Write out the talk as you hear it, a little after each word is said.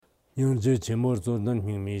用这节目做的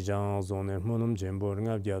平民讲，从那么能节目，人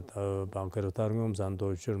家讲到把个他们咱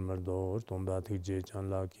都去么都东北地区讲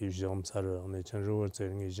了，其实我们啥人那城市我这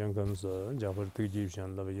人讲跟说，讲或者地区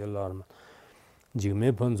讲到也拉嘛。就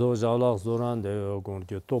没碰着着了，虽然的工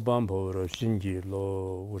就多半跑了，新级了，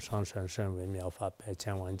无上山身为妙法百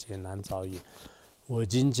千万劫难遭遇。我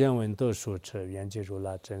今见闻得说持，愿解如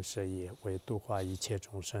来真实义，为度化一切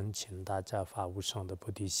众生，请大家发无上的菩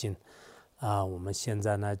提心。我们现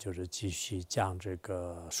在呢，就是继续讲这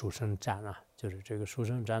个殊胜赞啊，就是这个殊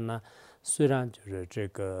胜赞呢，虽然就是这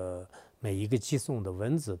个每一个寄送的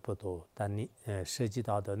文字不多，但涉及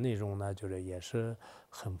到的内容呢，就是也是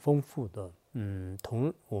很丰富的。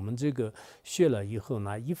同我们这个学了以后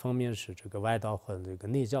呢，一方面是这个外道和这个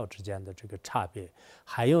内教之间的这个差别，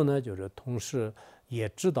还有呢，就是同时也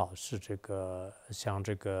知道是这个像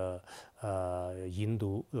这个印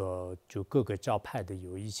度就各个教派的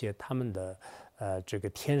有一些他们的这个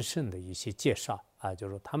天圣的一些介绍啊，就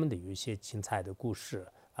是他们的有一些精彩的故事。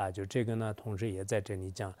就这个呢，同时也在这里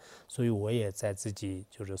讲，所以我也在自己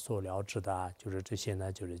就是所了解的就是这些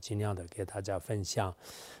呢，就是尽量的给大家分享。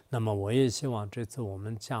那么我也希望这次我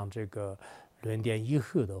们讲这个论点以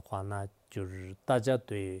后的话呢，就是大家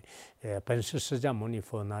对本师释迦牟尼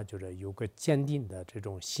佛呢，就是有个坚定的这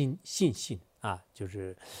种信心就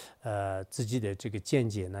是自己的这个见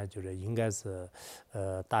解呢，就是应该是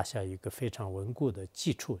打下一个非常稳固的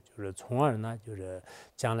基础，就是从而呢，就是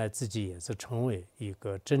将来自己也是成为一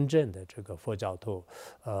个真正的这个佛教徒，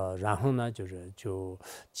然后呢，就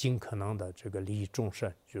尽可能的这个利益众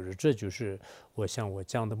生，就是这就是我想我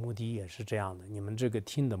讲的目的也是这样的，你们这个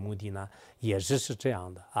听的目的呢也是这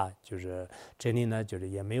样的就是这里呢就是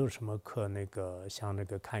也没有什么可那个像那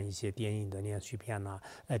个看一些电影的连续片呐，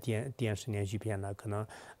电视连续片呢可能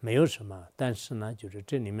没有什么，但是呢就是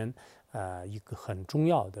这里面一个很重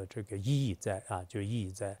要的这个意义在就意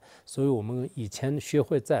义在，所以我们以前学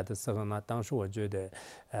会在的时候呢，当时我觉得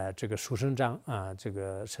这个殊胜章这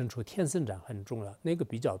个身处天圣章很重要，那个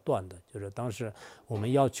比较短的，就是当时我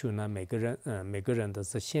们要求呢每个人都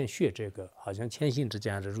是先学这个，好像谦信之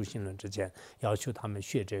间还是入信论之间要求他们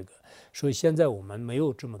学这个，所以现在我们没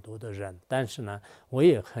有这么多的人，但是呢我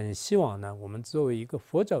也很希望呢我们作为一个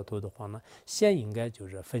佛教徒的话呢，先应该就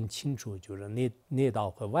是分清楚就是内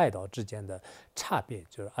道和外道之间的差别，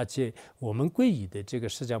就是而且我们皈依的这个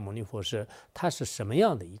释迦牟尼佛他是什么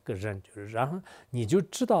样的一个人，就是然后你就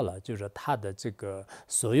知道了，就是他的这个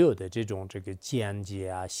所有的这个见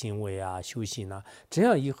解行为修行这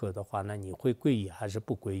样以后的话呢，你会皈依还是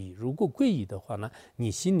不皈依？如果皈依的话呢，你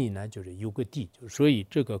心里呢就是有个底，所以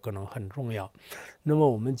这个可能很重要。那么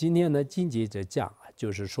我们今天呢，紧接着讲，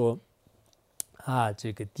就是说。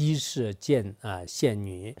这个的士见仙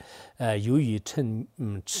女，由于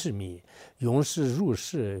痴迷，永世入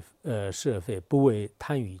世社会，不为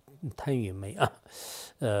贪欲美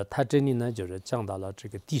他这里呢就是讲到了这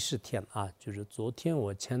个第10天就是昨天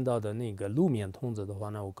我签到的那个路面通知的话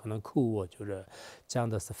呢，我可能口误，就是讲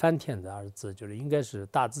的是梵天的儿子，就是应该是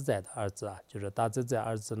大自在的儿子就是大自在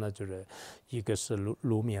儿子呢，就是一个是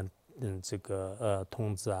路面。这个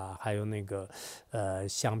童子还有那个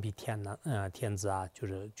相比天子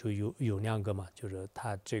就有2个嘛，就是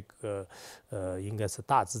他这个应该是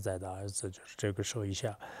大自在的儿子，就是这个说一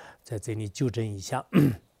下，在这里纠正一下。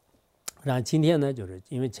然后今天呢，就是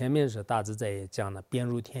因为前面是大自在也讲了，边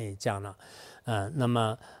如天也讲了，那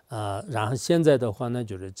么然后现在的话呢，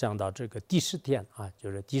就是讲到这个第10天就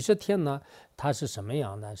是第10天呢，它是什么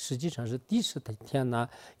样的？实际上是第10天呢，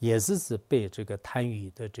也是被这个贪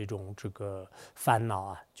欲的这个烦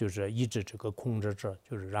恼就是一直这个控制着，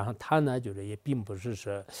就是然后他呢，就是也并不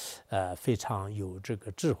是非常有这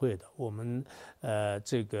个智慧的。我们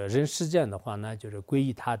这个人世间的话呢，就是皈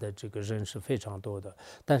依他的这个人是非常多的，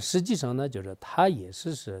但实际上呢，就是他也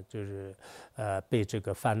就是被这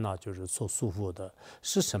个烦恼就是所束缚的，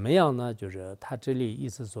是什么样呢？就是他这里意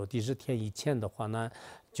思说第10天以前的话呢，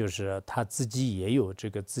就是他自己也有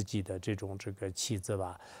自己的这个妻子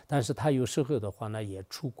吧，但是他有时候的话呢也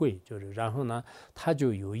出柜，就是然后呢他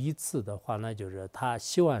就有一次的话呢，就是他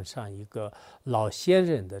喜欢上一个老仙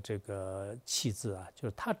人的这个妻子就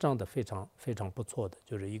是他长得非常非常不错的，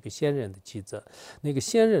就是一个仙人的妻子，那个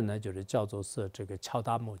仙人呢就是叫做是这个乔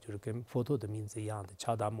达木，就是跟佛陀的名字一样的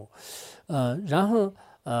乔达木，然后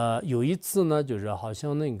有一次呢，就是好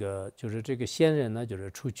像那个就是这个仙人呢，就是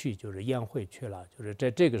出去就是宴会去了，就是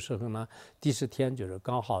在这个时候呢，第10天就是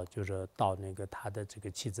刚好就是到那个他的这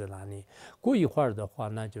个妻子那里，过一会儿的话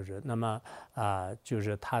呢，就是那么就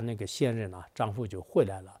是他那个仙人丈夫就回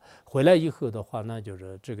来了，回来以后的话呢，就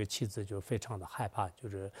是这个妻子就非常的害怕，就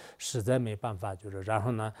是实在没办法，就是然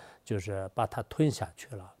后呢，就是把他吞下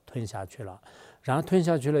去了。吞下去了。然后吞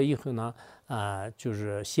下去了以后呢，就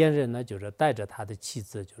是仙人呢，就是带着他的妻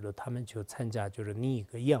子，就是他们就参加就是另一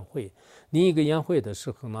个宴会。另一个宴会的时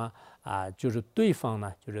候呢，就是对方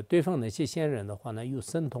那些仙人的话呢，有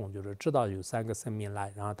神通，就是知道有3个生命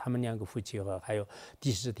来，然后他们2个夫妻和还有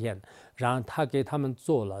第10天，然后他给他们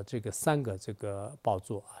做了这个3个这个宝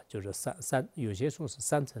座就是有些时候是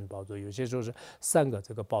3层宝座，有些时候是3个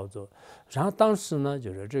这个宝座。然后当时呢，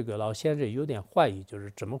就是这个老仙人有点怀疑，就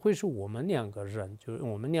是怎么会是我们2个人，就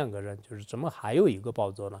是怎么还有一个宝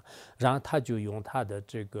座呢？然后他就用他的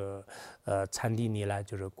这个禅定力来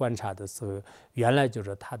就是观察的时候，原来就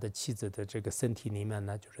是他的妻子的这个身体里面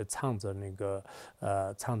呢，就是藏着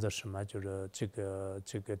什么，就是这个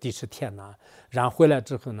第10天呢。然后回来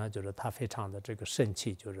之后呢，就是他非常的这个生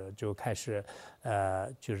气，就开始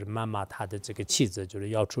就是谩骂他的这个妻子，就是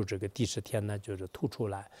要出这个第10天呢，就是吐出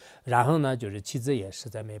来。然后呢，就是妻子也实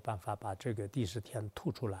在没办法把这个第10天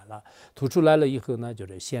吐出来了。吐出来了以后呢，就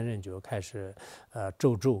是仙人就开始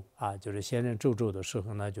咒咒就是仙人咒咒的时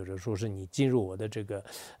候呢，就是说是你进入我的这个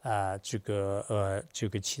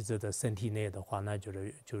妻子的身体内的话呢，就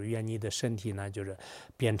是愿你的身体呢，就是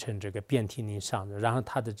变成这个遍体鳞伤的，然后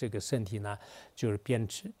他的这个身体呢，就是变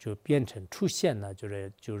成出现呢，就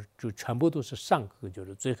全部都是伤口，就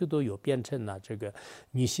是最后都有变成了这个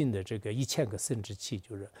女性的这个1000个生殖器，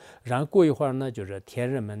就是然后过一会儿呢，就是天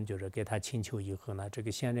人们就是给他请求以后呢，这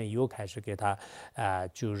个仙人又开始给他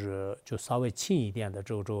就稍微轻一点的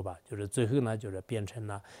咒咒吧，就是最后呢，就是变成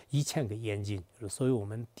了1000个眼睛，就是所以我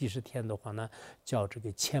们第10天的话呢，叫这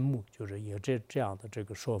个千目，就是有这样的这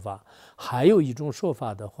个说法。还有一种说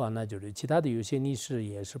法的话呢，就是其他的有些历史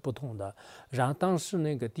也是不同的。然后当时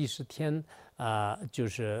那个第10天就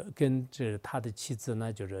是跟着他的妻子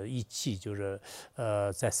呢，就是一起就是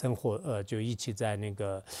在生活就一起在那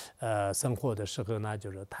个生活的时候呢，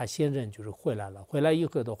就是他先人就是回来了，回来以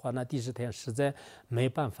后的话呢，第10天实在没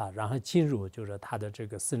办法，然后进入就是他的这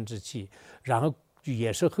个生殖器，然后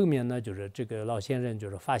也是后面呢，就是这个老先生就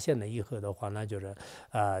是发现了以后的话呢，就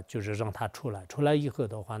是让他出来以后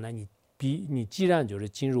的话呢，你既然就是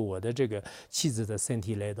进入我的这个妻子的身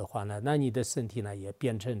体内的话呢，那你的身体呢也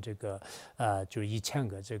变成这个就是1000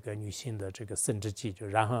个这个女性的这个生殖器，就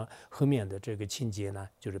然后后面的这个情节呢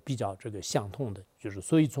就是比较这个相同的，就是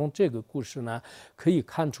所以从这个故事呢可以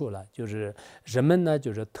看出来，就是人们呢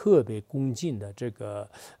就是特别恭敬的这个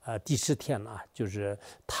第10天就是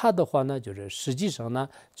他的话呢就是实际上呢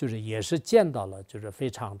就是也是见到了就是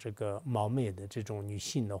非常这个貌美的这种女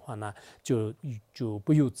性的话呢，就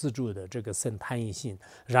不由自主的这个生贪欲心，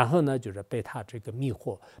然后呢就是被他这个迷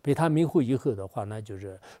惑，以后的话呢，就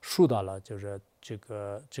是受到了就是这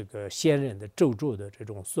个仙人的咒咒的这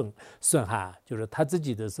种损害，就是他自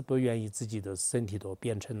己的是不愿意自己的身体都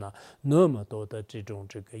变成了那么多的这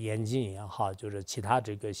个眼睛也好，就是其他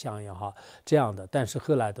这个像也好这样的，但是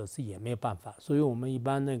后来都是也没办法，所以我们一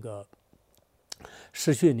般那个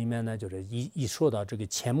诗学里面呢，就是一说到这个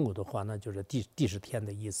前母的话，那就是第10天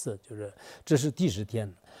的意思，就是这是第10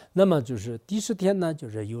天。那么就是第10天呢，就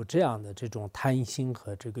是有这样的这种贪心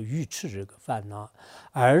和这个愚痴这个烦恼，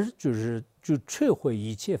而就摧毁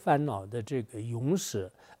一切烦恼的这个勇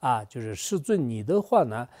士就是世尊你的话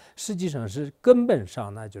呢，实际上是根本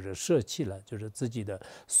上呢，就是舍弃了就是自己的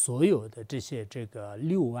所有的这些这个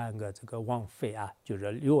6万个这个枉费就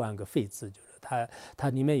是6万个废字，就是它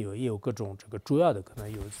里面也有各种这个主要的可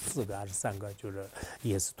能有4个还是3个，就是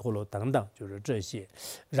也是陀罗等等，就是这些。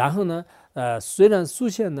然后呢，虽然苏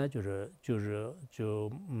宪呢，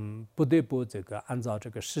不得不这个按照这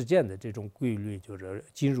个实践的这种规律，就是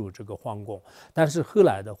进入这个皇宫，但是后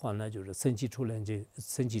来的话呢，就是升起出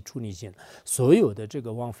离心，所有的这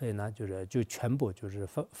个枉费呢，就全部就是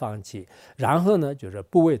放弃，然后呢，就是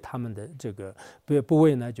不为他们的这个不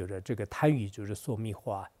为呢，就是这个贪欲就是所迷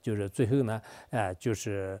惑就是最后呢，就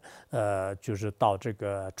是到这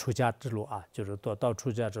个出家之路就是到出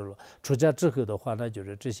家之路，出家之后的话呢，就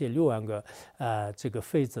是这些6万个这个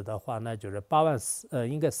妃子的话呢，就是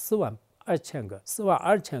应该42000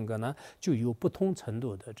个呢，就有不同程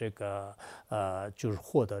度的这个就是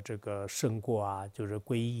获得这个圣果就是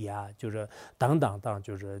皈依就是等等，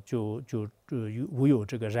就是无有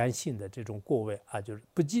这个染性的这种过位就是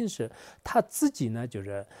不仅是他自己呢，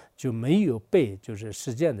就没有被就是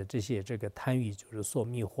实践的这些这个贪欲就是所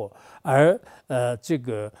迷惑，而这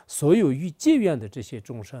个所有与结缘的这些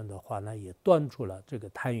众生的话呢，也断除了这个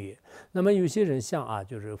贪欲。那么有些人像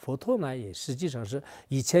就是佛陀呢，也实际上是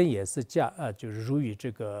以前也是就是入于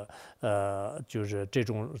这个就是这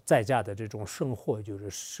种在家的这种生活，就是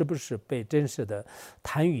是不是被真实的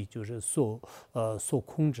贪欲就是所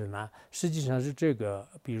控制呢？实际际上是这个，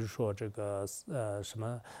比如说这个什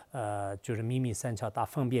么就是秘密三桥大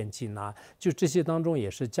方便经啊，就这些当中也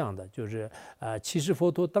是这样的，就是其实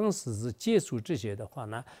佛陀当时是接触这些的话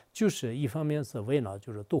呢，就是一方面是为了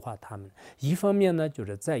就是度化他们，一方面呢就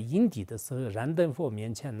是在因地的时候，燃灯佛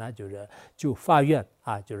面前呢就发愿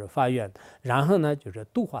啊，就是发愿，然后呢就是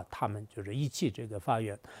度化他们，就是一起这个发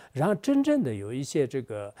愿，然后真正的有一些这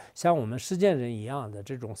个像我们世间人一样的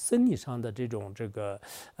这种生理上的这种这个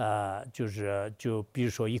就比如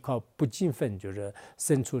说依靠不净分就是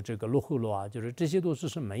生出这个罗睺罗啊，就是这些都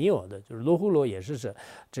是没有的，就是罗睺罗也是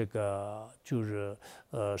这个就是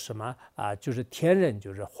什么啊，就是天人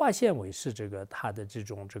就是化现为是这个他的这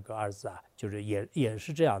种这个儿子啊，就是也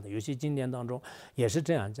是这样的，有些经典当中也是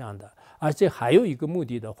这样的，而且还有一个目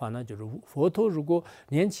的的话呢，就是佛陀如果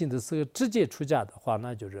年轻的时候直接出家的话，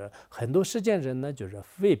那就是很多世间人呢就是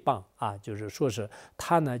诽谤啊，就是说是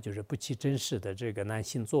他呢就是不起真实的这个男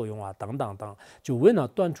性作用啊等等等，就为了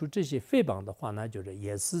断除这些诽谤的话呢，就是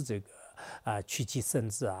也是这个取其身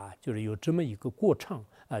子啊，就是有这么一个过程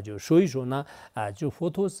啊，就所以说呢就佛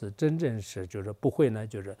陀是真正是就是不会呢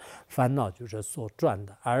就是烦恼就是所转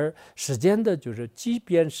的，而时间的就是即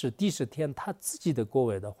便是第10天他自己的果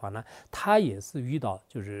位的话呢，他也是遇到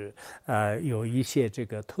就是有一些这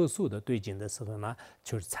个特殊的对境的时候呢，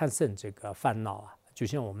就是产生这个烦恼啊。就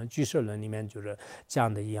像我们居士论里面就是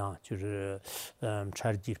讲的一样，就是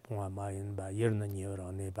查吉蓬啊嘛因吧也能你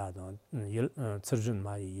让那把的此人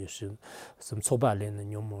嘛也是什么错把连的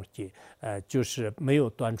牛毛节就是没有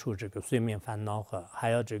断除这个睡眠烦恼和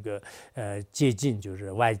还有这个接近就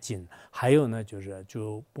是外境，还有呢就是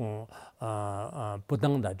不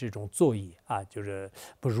当的这种作意啊，就是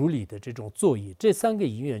不如理的这种作意，这3个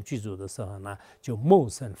因缘具足的时候呢，就谋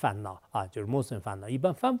生烦恼啊，就是谋生烦恼。一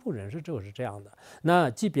般凡夫人士就是这样的。那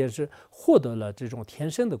即便是获得了这种天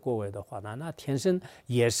生的果位的话呢，那天生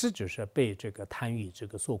也是只是被这个贪欲这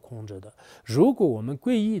个所控制的。如果我们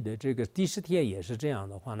皈依的这个第10天也是这样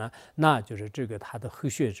的话呢，那就是这个他的合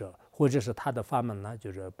学者或者是他的法门呢，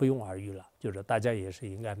就是不用而喻了，就是大家也是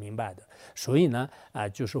应该明白的。所以呢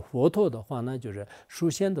就是佛陀的话呢，就是首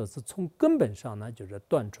先的是从根本上呢就是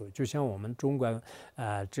断除，就像我们中观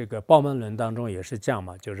这个报门论当中也是这样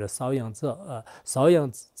嘛，就是瘙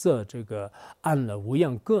痒则这个安乐，无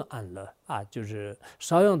恙更安乐啊，就是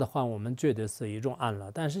瘙痒的话我们觉得是一种安乐，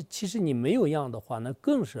但是其实你没有样的话呢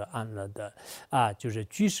更是安乐的啊，就是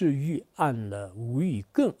居士欲安乐，无欲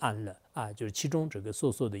更安乐啊，就是其中这个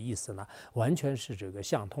所说的意思呢，完全是这个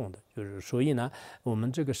相通的。就是所以呢，我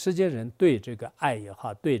们这个世间人对这个爱也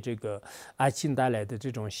好，对这个爱情带来的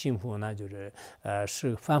这种幸福呢，就是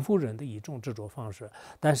是凡夫人的一种执着方式。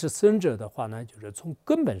但是僧者的话呢，就是从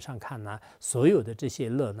根本上看呢，所有的这些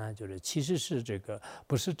乐呢，就是其实是这个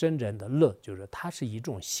不是真正的乐，就是它是一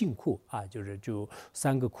种性苦啊，就是就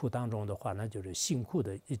3个苦当中的话呢，就是性苦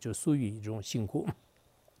的，也就属于一种性苦。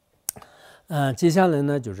接下来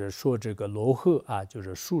呢，就是说这个罗睺啊，就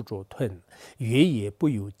是树着吞，越也不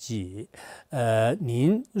由己，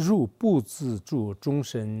宁入不自助，终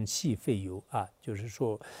身系非有啊。就是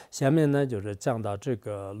说，下面呢就是讲到这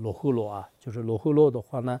个罗睺罗啊，就是罗睺罗的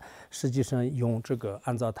话呢，实际上用这个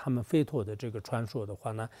按照他们吠陀的这个传说的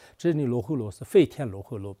话呢，这里罗睺罗是飞天罗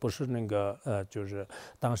睺罗，不是那个就是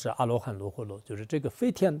当时阿罗汉罗睺罗，就是这个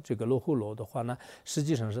飞天这个罗睺罗的话呢，实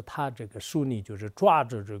际上是他这个手里就是抓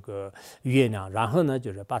着这个月亮，然后呢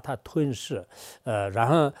就是把它吞噬，然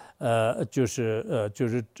后就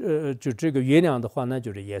这个月亮的话呢，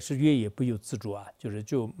就是也是越也不由自主啊，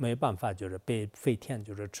就没办法就是被飞天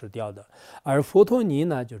就是吃掉的。而佛陀尼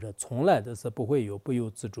呢，就是从来都是不会有不由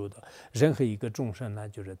自主的，任何一个众生呢，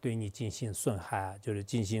就是对你进行损害啊，就是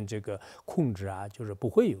进行这个控制啊，就是不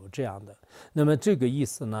会有这样的。那么这个意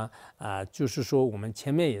思呢，就是说我们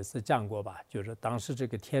前面也是讲过吧，就是当时这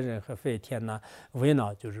个天人和飞天呢，为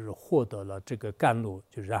了就是获得了这个甘露，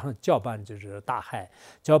就然后搅拌就是大海，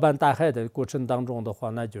搅拌大海的过程当中的话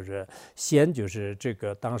呢，就是先就是这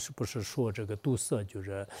个当时不是说这个毒色就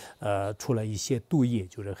是出了一些毒液，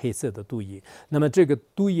就是黑色的毒液。那么这个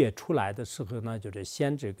毒液出来的时候呢，就是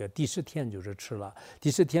先这个第10天就是吃了，第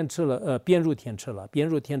10天吃了边入天吃了，边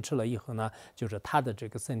入天吃了以后呢，就是他的这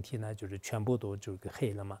个身体呢就是全部都这个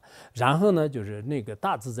黑了嘛。然后呢就是那个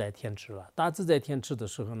大自在天吃了，大自在天吃的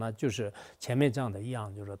时候呢，就是前面讲的一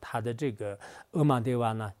样，就是他的这个阿玛帝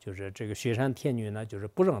瓦呢，就是这个雪山天女呢，就是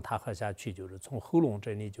不让他喝下去，就是从喉咙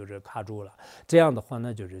这里就是卡住了。这样的话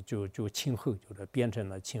呢，就清河，就是变成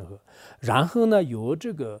了清河。然后呢，有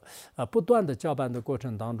这个不断的搅拌的过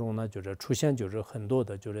程当中呢，就是出现就是很多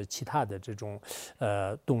的就是其他的这种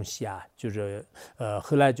东西啊，就是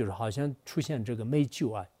后来就是好像出现这个美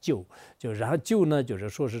酒啊酒，就然后酒呢就是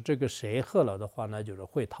说是这个谁喝了的话呢，就是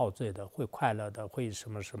会陶醉的，会快乐的，会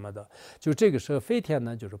什么什么的。就这个时候飞天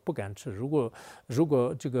呢就是不敢吃，如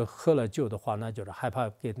果这个喝了酒的话，那就是害怕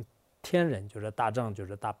给天人就是打仗就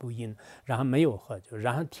是打不赢，然后没有喝，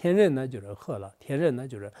然后天人呢就是喝了，天人呢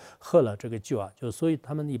就是喝了这个酒啊，就所以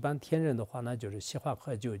他们一般天人的话呢就是喜欢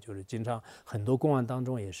喝酒，就是经常很多公案当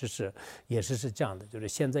中也是这样的，就是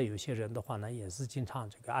现在有些人的话呢也是经常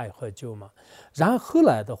这个爱喝酒嘛，然后后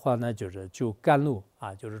来的话呢就甘露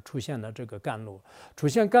啊，就是出现了这个甘露，出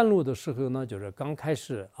现甘露的时候呢，就是刚开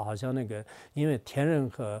始好像那个因为天人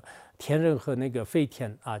和那个飞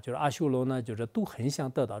天啊，就是阿修罗呢，就是都很想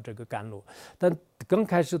得到这个甘露，但刚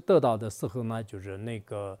开始得到的时候呢，就是那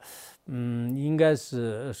个，应该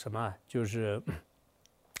是什么？就是，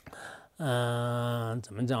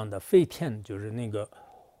怎么讲的？飞天就是那个，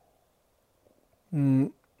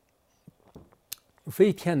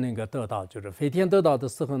飞天那个得到，就是飞天得到的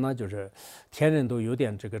时候呢，就是天人都有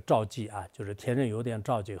点这个着急啊，就是天人有点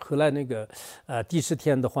着急。后来那个第10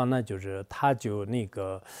天的话呢，就是他就那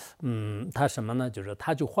个他什么呢？就是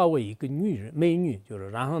他就化为一个美女，就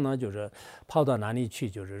是然后呢就是跑到哪里去，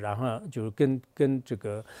就是然后就是跟这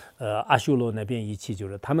个阿修罗那边一起，就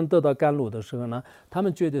是他们得到甘露的时候呢，他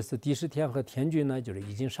们觉得是第10天和天君呢就是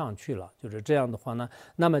已经上去了，就是这样的话呢，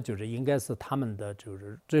那么就是应该是他们的就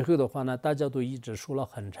是最后的话呢，大家都一直说了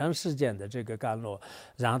很长时间的这个甘露，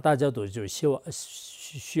然后大家都就需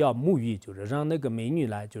要沐浴，就是让那个美女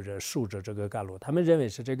来就是守着这个甘露，他们认为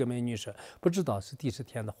是这个美女是不知道是第10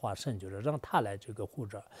天的化身，就是让她来这个护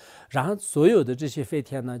着，然后所有的这些飞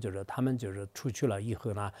天呢，就是他们就是出去了以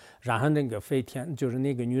后呢，然后那个飞天就是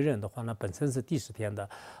那个女人的话呢，本身是第10天的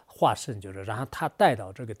化身，就是然后她带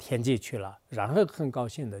到这个天界去了，然后很高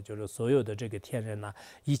兴的就是所有的这个天人呢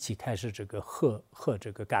一起开始这个喝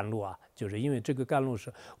这个甘露啊，就是因为这个甘露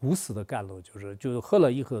是无私的甘露，就是喝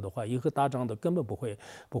了以后的话，以后打仗的根本不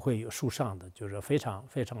会有受伤的，就是非常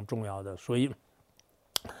非常重要的，所以。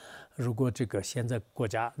如果这个现在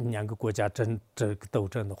2个国家这个斗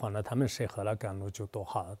争的话呢，他们谁喝了甘露就多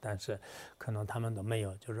好了，但是可能他们都没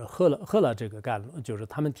有，就是喝了这个甘露，就是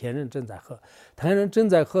他们天人正在喝，天人正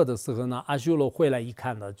在喝的时候呢，阿修罗回来一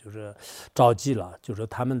看呢，就是着急了，就是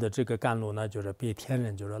他们的这个甘露呢，就是被天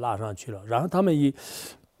人就是拉上去了，然后他们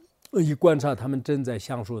一观察他们正在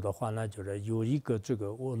享受的话呢，就是有一个这个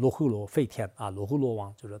罗睺罗飞天啊，罗睺罗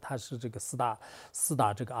王，就是他是这个四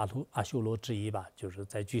大这个阿修罗之一吧，就是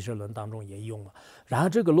在俱舍论当中也有嘛。然后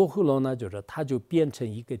这个罗睺罗呢，就是他就变成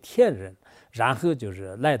一个天人，然后就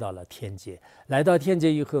是来到了天界，来到天界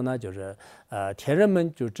以后呢，就是天人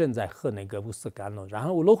们就正在喝那个无私甘露，然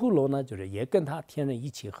后罗睺罗呢，就是也跟他天人一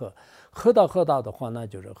起喝到的话呢，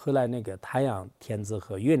就是后来那个太阳天子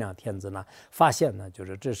和月亮天子呢，发现呢，就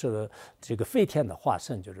是这是这个飞天的化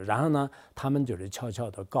身，就是然后呢，他们就是悄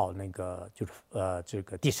悄的告那个就是这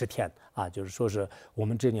个第10天啊，就是说是我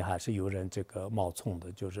们这里还是有人这个冒充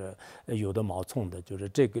的，就是有的冒充的，就是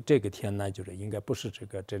这个天呢，就是应该不是这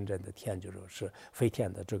个真正的天，就是飞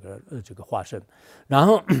天的这个化身，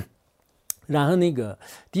然后那个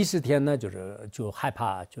第10天呢，就害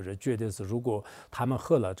怕，就是觉得是如果他们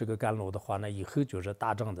喝了这个甘露的话呢，以后就是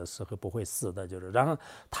打仗的时候不会死的，就是然后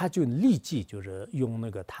他就立即就是用那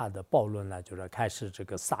个他的暴论呢，就是开始这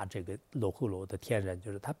个杀这个罗睺罗的天人，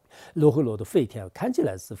就是他罗睺罗的飞天看起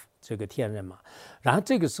来是这个天人嘛，然后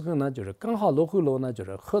这个时候呢，就是刚好罗睺罗呢就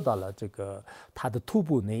是喝到了这个他的腹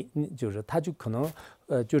部内，就是他就可能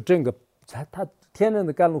就整个他天然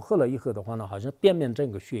的甘露喝了以后的话呢，好像变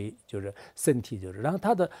整个血就是身体就是，然后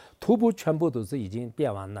他的头部全部都是已经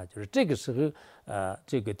变完了，就是这个时候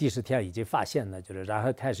这个第10天已经发现了，就是然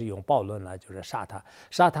后开始用暴论了，就是杀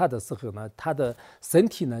他的时候呢，他的身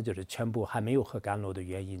体呢就是全部还没有喝甘露的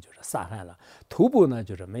原因就是杀害了，头部呢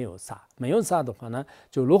就是没有杀的话呢，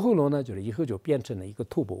就罗睺罗呢就是以后就变成了一个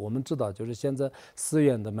头部。我们知道就是现在寺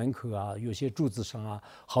院的门口啊，有些柱子上啊，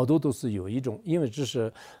好多都是有一种，因为这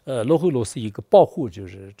是罗睺罗是一个保护，就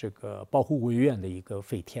是这个保护委员的一个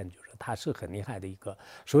飞天，就是它是很厉害的一个，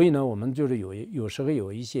所以呢，我们就是有时候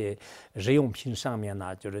有一些日用品上面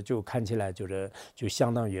呢，就看起来就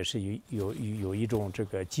相当于是有一种这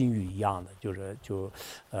个金玉一样的，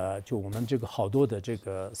就我们这个好多的这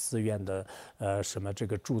个寺院的什么这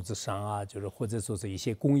个柱子上啊，就是或者说是一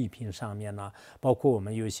些工艺品上面呢，包括我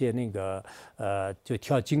们有些那个就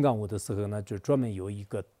跳金刚舞的时候呢，就专门有一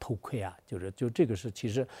个头盔啊，就这个是其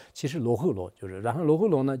实罗睺罗就是，然后罗睺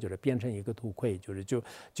罗呢就是变成一个头盔，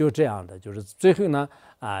就这样。样的，就是最后呢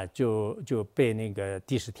就被那个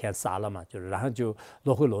帝释天杀了嘛，就是然后就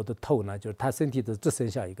罗珲罗的头呢，就是他身体的只剩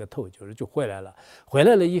下一个头，就是就回来了。回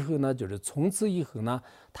来了以后呢，就是从此以后呢，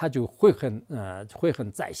他就悔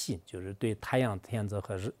恨在心，就是对太阳天子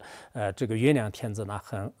和这个月亮天子呢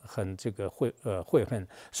很这个悔恨，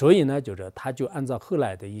所以呢，就是他就按照后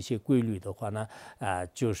来的一些规律的话呢，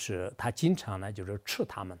就是他经常呢就是吃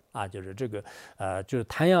他们就是这个就是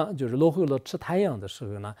太阳，就是罗珲罗吃太阳的时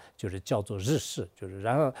候呢，就是叫做日食，就是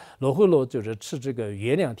然后罗珲罗就是吃这个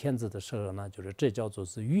月亮天子的时候呢，就是这叫做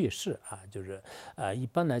是月食就是一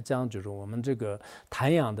般来讲，就是我们这个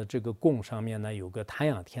太阳的这个宫上面呢有个太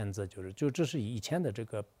阳天子，就这是以前的这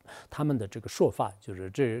个他们的这个说法，就是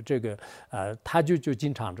这个他就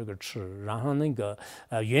经常这个吃，然后那个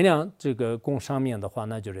月亮这个宫上面的话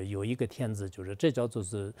呢，就是有一个天子，就是这叫做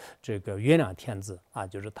是这个月亮天子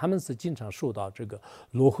就是他们是经常受到这个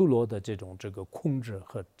罗珲罗的这个控制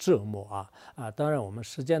和折磨当然我们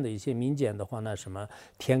实践的一些民间的话呢，什么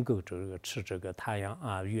天狗这个吃这个太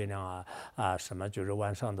阳月亮什么就是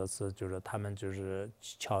晚上的是就是他们就是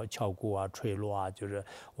敲鼓吹锣就是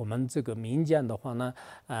我们这个民间的话呢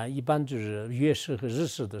一般就是月食和日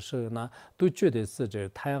食的时候呢，都觉得是这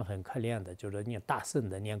太阳很可怜的，就是念大圣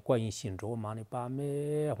的念观音心咒嘛，你把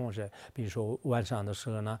没红是，比如说晚上的时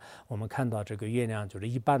候呢，我们看到这个月亮就是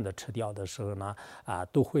一半的吃掉的时候呢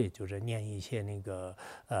都会就是念一些那个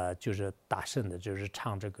就是大圣的，就是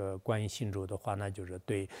唱这个观音心咒的话呢，就是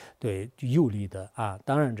对有利的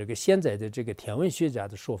当然这个现在的这个天文学家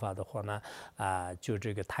的说法的话呢就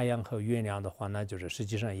这个太阳和月亮的话呢，就是实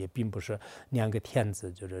际上也并不是两个天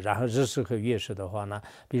子，就是然后日食和月食的话呢，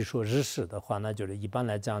比如说日食的话呢，就是一般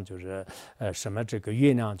来讲就是什么这个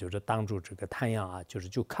月亮就是当住这个太阳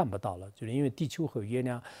就看不到了，就是因为地球和月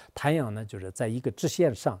亮太阳呢就是在一个直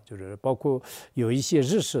线上，就是包括有一些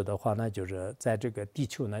日食的话呢，就是在这个地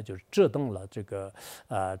球呢就是遮挡了这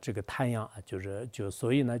个太阳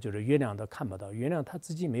所以呢就是月亮都看不到，月亮它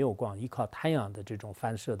自己没有光，依靠太阳的这种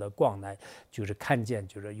反射的光来就是看见，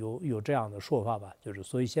就是有这样的说法吧，就是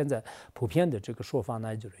所以现在普遍的这个说法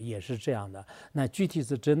呢，就是也是这样的。那具体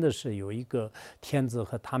是真的是有一个天子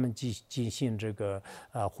和他们进行这个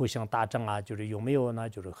互相打仗就是有没有呢？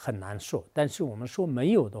就是很难说。但是我们说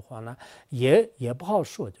没有的话呢，也不好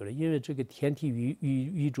说，就是因为这个天体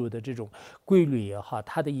宇宙的这种规律也好，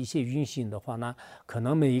它的一些运行的话呢，可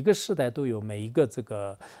能每一个时代都有每一个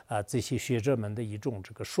这些学者们的一种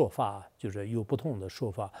这个说法，就是有不同的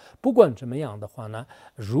说法。不管怎么样的话呢，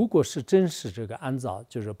如果是真是这个按照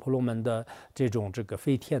就是婆罗门的这种这个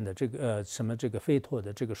飞天的这个什么这个飞陀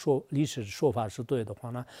的这个历史说法是对的话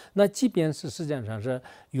呢，那即便是实际上是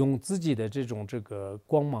用自己的这种这个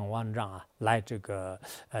光芒万丈来这个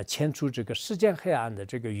牵出这个世间黑暗的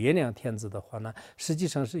这个月亮天子的话呢，实际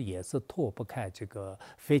上是也是脱不开这个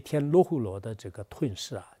飞天罗珲罗的这个吞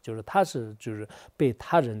噬就是他是就是被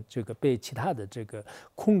他人这个被其他的这个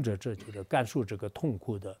控制者就是感受这个痛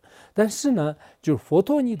苦的。但是呢，就是佛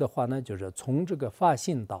陀尼的话呢，就是从这个发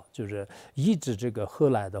心到就是一直这个后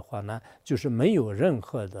来的话呢，就是没有任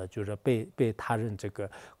何的就是被他人这个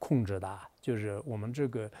控制的就是我们这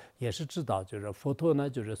个也是知道，就是佛陀呢，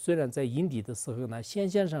就是虽然在因地的时候呢，显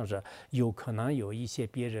现上是有可能有一些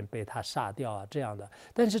别人被他杀掉这样的，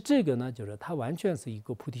但是这个呢，就是它完全是一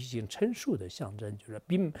个菩提心成熟的象征，就是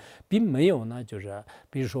并没有呢，就是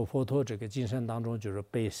比如说佛陀这个精神当中就是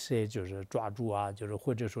被谁就是抓住就是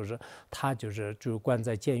或者说是他就关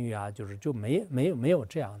在监狱就没有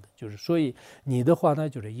这样的，就是所以你的话呢，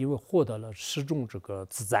就是因为获得了十种这个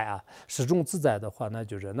自在十种自在的话呢，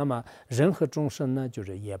就是那么人和众生呢，就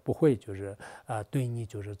是也不会就是对你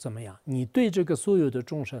就是怎么样，你对这个所有的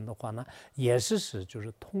众生的话呢，也是就是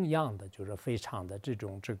同样的就是非常的这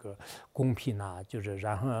种这个公平就是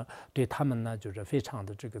然后对他们呢就是非常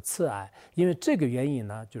的这个慈爱，因为这个原因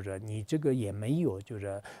呢，就是你这个也没有就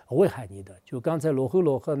是危害你的。就刚才罗珲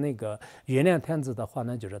罗和那个月亮天子的话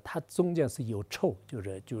呢，就是他中间是有仇，就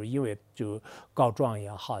是因为就告状也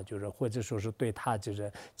好，就是或者说是对他就是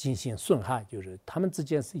进行损害，就是他们之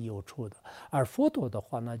间是有仇的。而佛陀的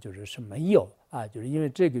话呢，就是没有就是因为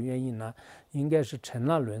这个原因呢，应该是成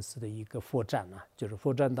了论师的一个佛战就是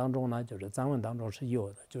佛战当中呢，就是藏文当中是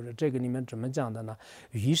有的，就是这个里面怎么讲的呢？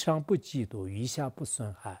于上不嫉妒，于下不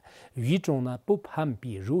损害，于中呢不攀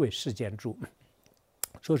比，如为世间主。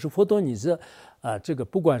说是佛陀你是这个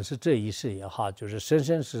不管是这一世也好，就是生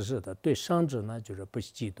生世世的对上者呢就是不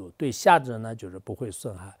嫉妒，对下者呢就是不会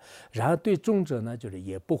损害，然后对中者呢就是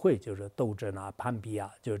也不会就是斗争啊、攀比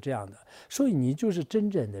啊，就是这样的。所以你就是真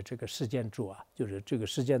正的这个世间主啊，就是这个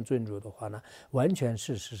世间尊主的话呢，完全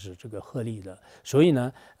是这个合理的。所以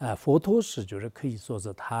呢，佛陀是就是可以说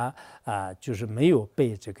是他就是没有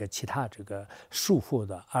被这个其他这个束缚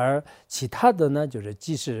的，而其他的呢，就是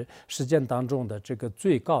即使世间当中的这个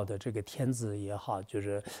最高的这个天子也好，就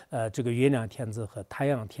是这个月亮天子和太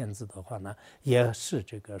阳天子的话呢，也是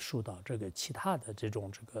这个受到这个其他的这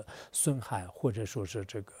种这个损害，或者说是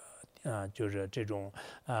这个就是这种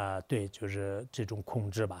对，就是这种控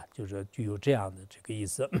制吧，就是具有这样的这个意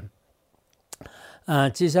思。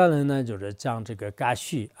接下来呢，就是讲这个嘎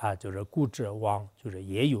续就是故者王，就是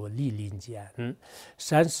也有力令间，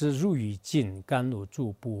山石入于尽，甘露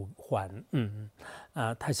诸不还，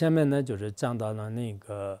他下面呢就是讲到了那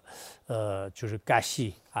个就是嘎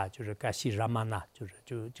续就是嘎续拉玛那，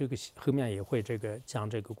就这个后面也会这个讲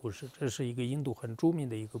这个故事。这是一个印度很著名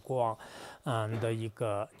的一个国王的一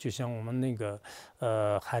个，就像我们那个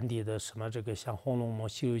汉地的什么这个像《红楼梦》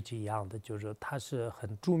《西游记》一样的，就是它是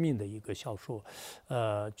很著名的一个小说。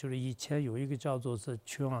就是以前有一个叫做是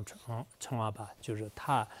曲王成娃吧，就是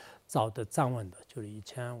他造的藏文的，就是以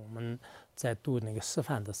前我们在读那个师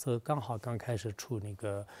范的时候，刚开始出那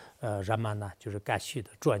个拉玛那，就是嘎续的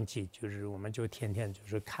传记，就是我们就天天就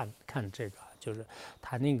是看这个。就是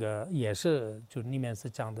他那个也是，就里面是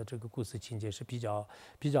讲的这个故事情节是比较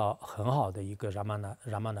很好的一个拉玛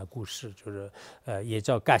那故事，就是也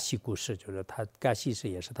叫嘎西故事，就是他嘎西是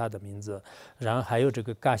也是他的名字，然后还有这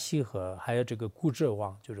个嘎西和还有这个孤者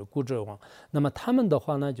王，就是孤者王。那么他们的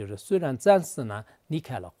话呢，就是虽然暂时呢离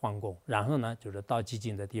开了皇宫，然后呢就是到寂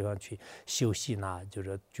静的地方去休息呢，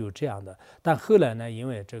就这样的。但后来呢，因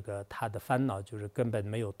为这个他的烦恼就是根本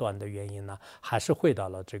没有断的原因呢，还是回到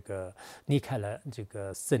了这个离开了这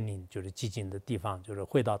个森林，就是寂静的地方，就是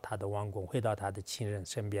回到他的王宫，回到他的亲人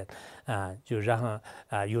身边，就然后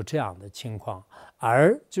有这样的情况。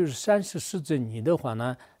而就是34尊尼的话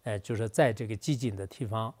呢，就是在这个寂静的地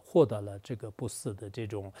方获得了这个不死的这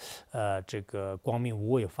种这个光明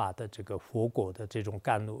无为法的这个佛果的这种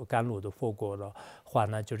甘露的佛果的话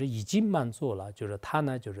呢，就是已经满足了，就是他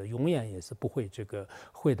呢就是永远也是不会这个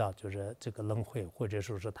回到就是这个轮回，或者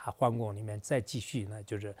说是他皇宫里面再继续呢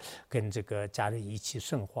就是跟这个家人一起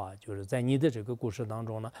生活，就是在你的这个故事当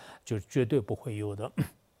中呢就绝对不会有的。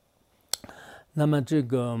那么这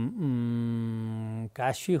个嘎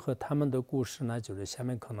续和他们的故事呢，就是下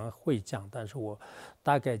面可能会讲，但是我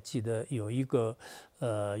大概记得有一个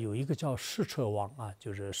叫试车王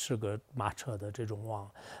就是是个马车的这种王，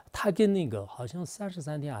他跟那个好像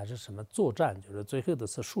33天还是什么作战，就是最后的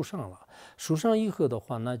是输上了。输上以后的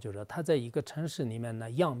话呢，就是他在一个城市里面呢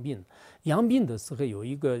养病的时候，有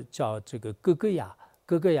一个叫这个哥哥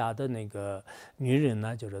雅的那个女人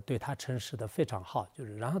呢，就是对他诚实的非常好，就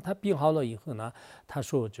是然后他病好了以后呢，他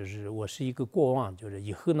说就是我是一个国王，就是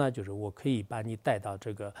以后呢，就是我可以把你带到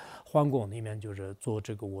这个皇宫里面，就是做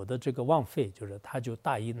这个我的这个王妃，就是他就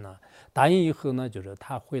答应了。答应以后呢，就是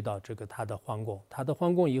他回到这个他的皇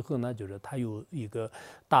宫以后呢，就是他有一个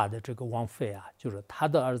大的这个王妃就是他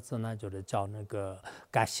的儿子呢，就是叫那个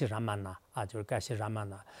嘎西拉曼娜就是嘎西拉曼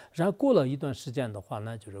娜。然后过了一段时间的话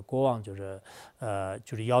呢，就是国王就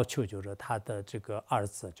是要求就是他的这个儿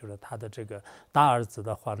子，就是他的这个大儿子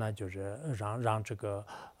的话呢，就是让这个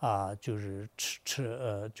就是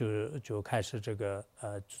就开始这个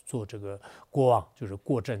做这个国王，就是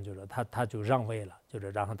过正，就是他就让位了，就是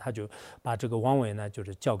然后他就把这个王位呢就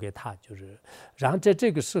是交给他，就是然后在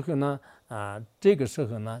这个时候呢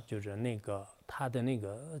就是那个他的那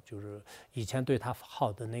个就是以前对他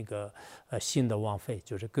好的那个新的王妃，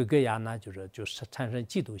就是哥哥呀呢，就是产生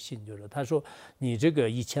嫉妒心，就是他说你这个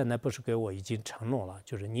以前呢不是给我已经承诺了，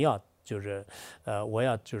就是你要就是我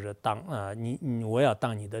要就是当我要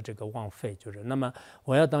当你的这个王妃，就是那么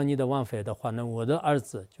我要当你的王妃的话呢，我的儿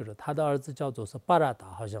子就是他的儿子叫做是巴拉达，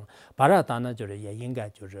好像巴拉达呢就是也应该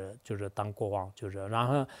就是当国王，就是然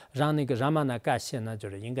后让那个拉玛那嘎谢呢就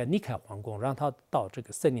是应该离开皇宫，让他到这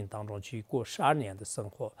个森林当中去过12年的生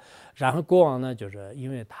活。然后国王呢就是因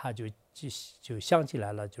为他就想起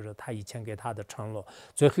来了，就是他以前给他的承诺。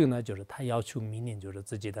最后呢，就是他要求命令，就是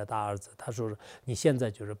自己的大儿子，他说你现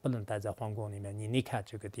在就是不能待在皇宫里面，你离开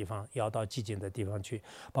这个地方，要到寂静的地方去。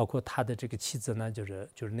包括他的这个妻子呢，就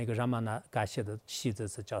是那个拉玛那嘎谢的妻子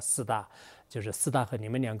是叫四大，就是四大和你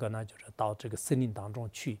们两个呢，就是到这个森林当中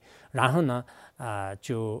去。然后呢，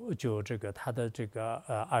就这个他的这个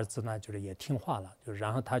儿子呢，就是也听话了，就是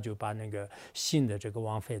然后他就把那个新的这个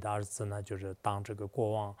王妃的儿子呢，就是当这个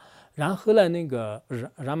国王。然后后来那个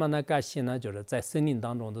拉玛那嘎西呢，就是在森林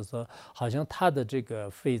当中的时候，好像他的这个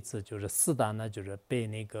妃子就是四达呢，就是被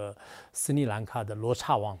那个斯里兰卡的罗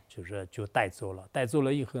刹王就带走了。带走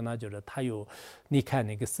了以后呢，就是他又离开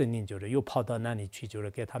那个森林，就是又跑到那里去，就是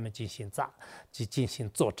给他们进行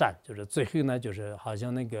作战。就是最后呢，就是好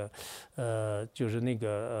像那个就是那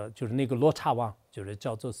个罗刹王。就是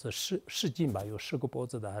叫做是试镜吧，有10个脖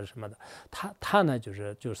子的还是什么的，他呢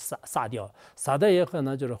就杀掉以后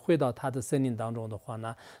呢，就是回到他的森林当中的话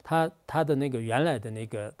呢，他的那个原来的那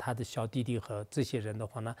个他的小弟弟和这些人的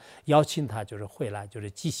话呢，邀请他就是回来，就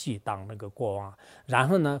是继续当那个国王。然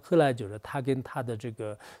后呢，后来就是他跟他的这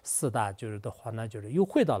个四大就是的话呢，就是又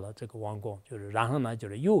回到了这个王宫，就是然后呢，就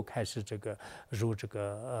是又开始这个入这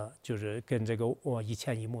个就是跟这个以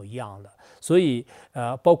前一模一样的。所以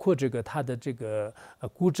包括这个他的这个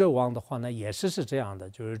孤哲王的话呢，也是这样的，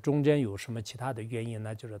就是中间有什么其他的原因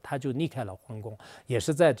呢？就是他就离开了皇宫，也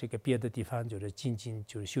是在这个别的地方就是静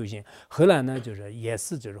就是修行。后来呢，就是也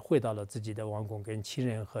是就是回到了自己的王宫，跟亲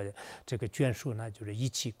人和这个眷属呢，就是一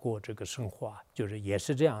起过这个生活，就是也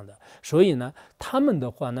是这样的。所以呢，他们的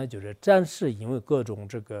话呢，就是暂时因为各种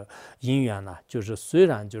这个因缘呢，就是虽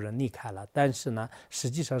然就是离开了，但是呢，实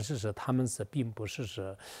际上是他们并不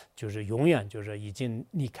是就是永远就是已经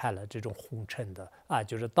离开了这种红尘的啊，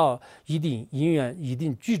就是到一定因缘一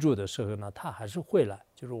定居住的时候呢，他还是会来。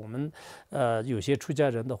就是我们有些出家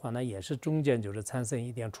人的话呢，也是中间就是产生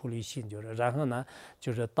一点出离心，就是然后呢，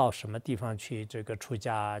就是到什么地方去这个出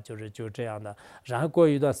家，就这样的。然后过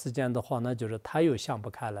一段时间的话呢，就是他又想不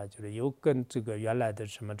开了，就是又跟这个原来的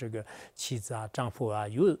什么这个妻子啊、丈夫啊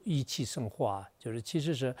又一起生活啊，就是其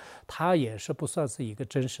实是他也是不算是一个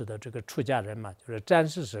真实的这个出家人嘛，就是暂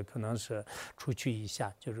时是可能是出去一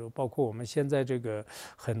下，就是包括我们现在这个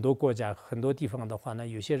很多国家很多地方的话呢，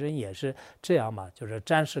有些人也是这样嘛，就是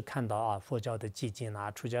暂时看到啊佛教的寂静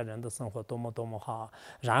啊，出家人的生活多么好，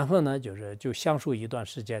然后呢就享受一段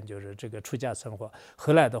时间就是这个出家生活。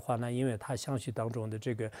后来的话呢，因为他相续当中的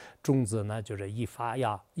这个种子呢，就是一发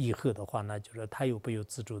芽以后的话呢，就是他又不由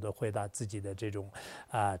自主的回到自己的这种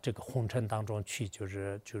这个红尘当中去，就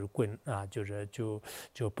是滚啊，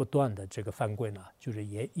就不断的这个翻滚了，就是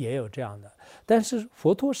也有这样的。但是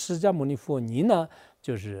佛陀释迦牟尼佛你呢？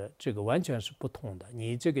就是这个完全是不同的，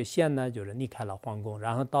你这个先呢就是离开了皇宫，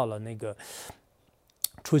然后到了那个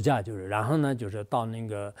出家，就是然后呢就是到那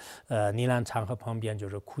个尼兰长河旁边就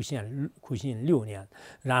是苦行6年，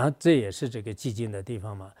然后这也是这个寂静的地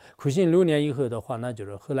方嘛。苦行6年以后的话，那就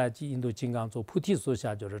是后来印度金刚座菩提树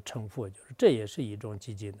下就是成佛，就是这也是一种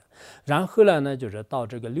寂静的。然后后来呢就是到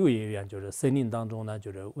这个6叶园，就是森林当中呢，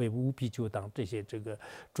就是为无比丘当这些这个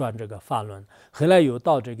转这个法轮。后来又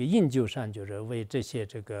到这个印鹫山，就是为这些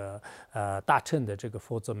这个大乘的这个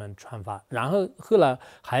佛子们传法。然后后来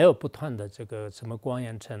还有不断的这个什么光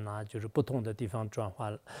焰城啊，就是不同的地方转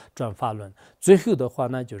法轮。最后的话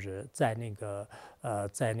呢，就是在那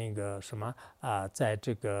个什么在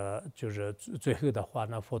这个就是最后的话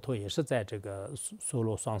呢，佛陀也是在这个梭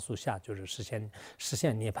罗双树下，就是实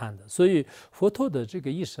现涅槃的。所以佛陀的这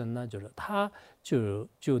个一生呢，就是他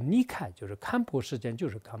就离开，就是堪婆世间就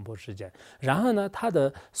是堪婆世间，然后呢，他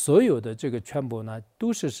的所有的这个全部呢，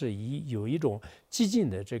都是有一种寂静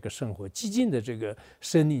的这个生活，寂静的这个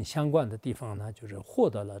生命相关的地方呢，就是获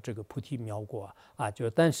得了这个菩提妙果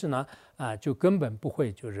但是呢就根本不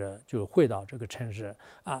会就回到这个城市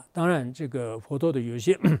当然这个佛陀的有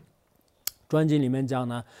些专辑里面讲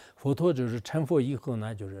呢，佛陀就是成佛以后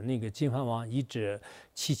呢，就是那个金饭王一直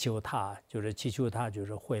祈求他就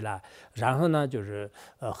是回来，然后呢就是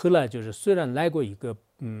后来就是虽然来过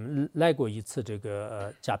一次这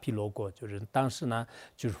个迦毗罗国，就是当时呢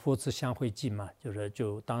就是佛子相会记嘛，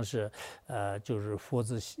就当时就是佛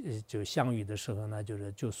子就相遇的时候呢，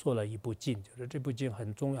就说了一部经，就是这部经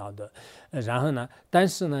很重要的，然后呢但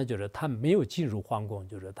是呢就是他没有进入皇宫，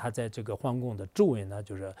就是他在这个皇宫的周围呢，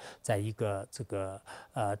就是在一个这个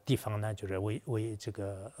地方呢，就是为这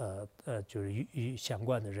个就是与相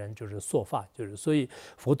关的人就是说法，就是所以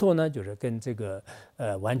佛陀呢就是跟这个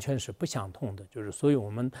完全是不相同的，就是所以我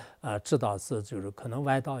们知道是就是可能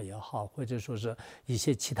外道也好，或者说是一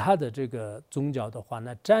些其他的这个宗教的话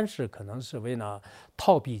呢，暂时可能是为了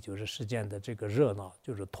逃避就是世间的这个热闹，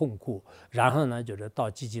就是痛苦，然后呢就是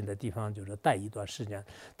到寂静的地方就是待一段时间，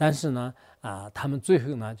但是呢他们最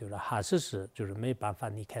后呢就是还是就是没办法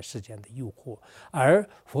离开世间的诱惑。而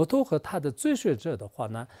佛陀和他的追随者的话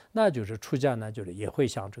呢，那就是出家呢就是也会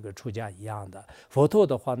像这个出家一样的。佛陀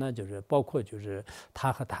的话呢，就是包括就是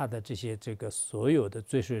他和他的这个所有的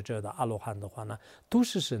追随者的阿罗汉的话呢，都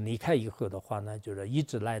是离开以后的话呢，就是一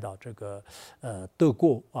直来到这个德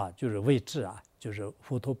国就是位置就是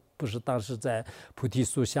佛陀不是当时在菩提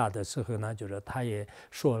树下的时候呢，就是他也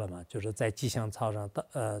说了嘛，就是在吉祥草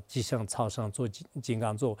上做金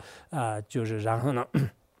刚座就是然后呢。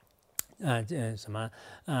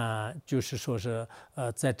就是说是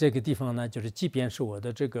在这个地方呢，就是即便是我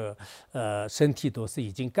的这个身体都是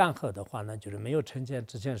已经干涸的话呢，就是没有成见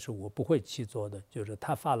之前是我不会去做的。就是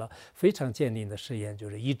他发了非常坚定的誓言，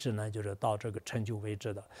就是一直呢就是到这个成就为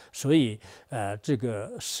止的。所以这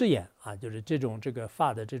个誓言啊，就是这个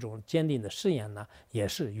发的这种坚定的誓言呢，也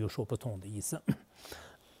是有所不同的意思。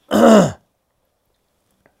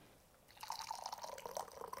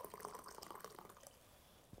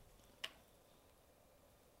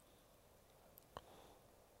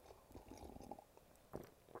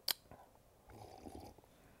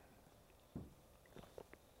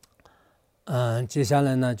接下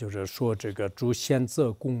来呢，就是说这个诸贤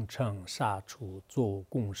者共成杀处作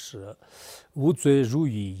共事，无罪如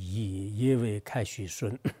于义，也为开虚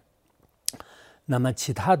顺。那么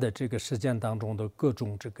其他的这个实践当中的各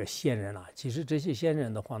种这个仙人啊，其实这些仙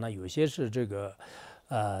人的话呢，有些是这个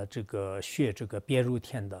学这个边入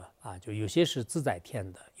天的啊，就有些是自在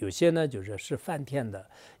天的，有些呢就是梵天的，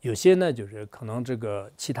有些呢就是可能这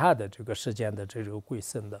个其他的这个世间的这种鬼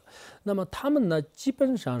神的。那么他们呢，基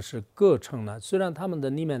本上是各成呢，虽然他们的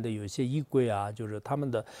里面的有些仪规啊，就是他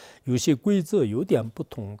们的有些规则有点不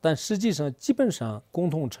同，但实际上基本上共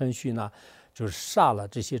同程序呢，就是杀了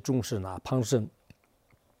这些众生呢，旁生。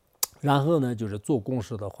然后呢，就是做公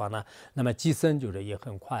事的话呢，那么今生就是也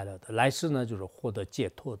很快乐的，来世呢就是获得解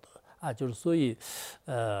脱的啊，就是所以，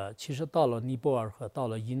其实到了尼泊尔和到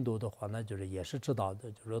了印度的话呢，就是也是知道的，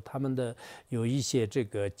就是说他们的有一些这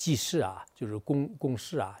个祭祀啊，就是公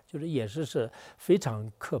事啊，就是也是非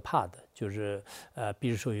常可怕的。就是比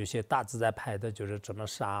如说有些大自在派的，就是怎么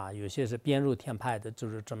杀；有些是边入天派的，就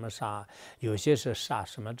是怎么杀；有些是杀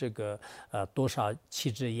什么这个多少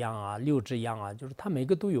7只羊啊、6只羊啊，就是它每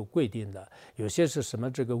个都有规定的。有些是什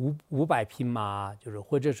么这个500匹马，就是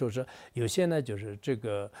或者说是有些呢就是这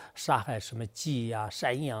个杀害什么鸡呀、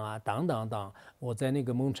山羊啊等等等。我在那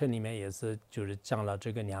个蒙城里面也是就是讲了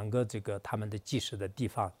这个2个这个他们的祭祀的地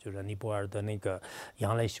方，就是尼泊尔的那个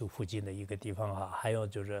杨雷修附近的一个地方哈，还有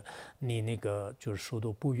就是离那个就是首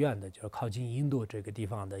都不远的，就是靠近印度这个地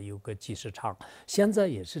方的有个祭祀场，现在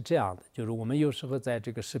也是这样的，就是我们有时候在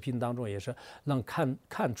这个视频当中也是能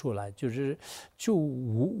看出来，就是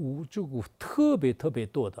就特别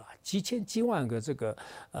多的几千几万个这个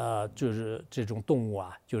就是这种动物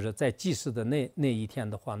啊，就是在祭祀的那一天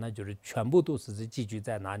的话，那就是全部都是寄居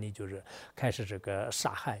在哪里，就是开始这个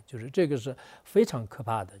杀害，就是这个是非常可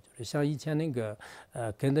怕的。就是像以前那个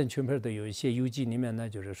根登群的有一些游记里面呢，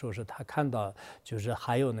就是说是他看到就是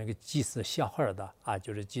还有那个祭祀小孩的啊，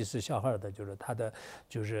就是祭祀小孩的，就是他的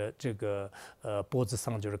就是这个脖子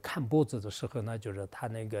上就是看脖子的时候呢，就是他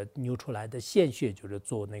那个流出来的鲜血就是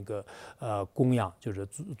做那个供养，就是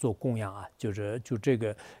做供养啊，就这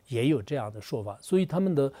个也有这样的说法。所以他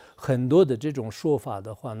们的很多的这种说法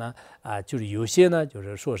的话呢，就是有些呢就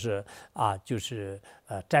是说是就是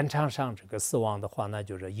战场上这个死亡的话呢，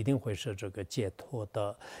就是一定会是这个解脱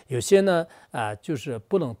的。有些呢就是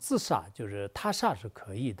不能自杀，就是他杀是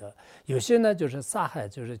可以的。有些呢就是杀害，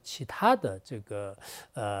就是其他的这个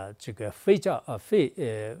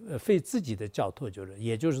非自己的教徒，就是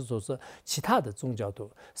也就是说是其他的宗教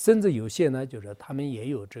徒，甚至有些呢就是他们也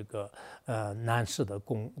有这个男士的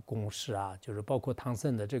公事啊，就是包括唐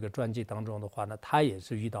僧的这个传记当中的话呢，他也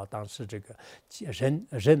是遇到当时这个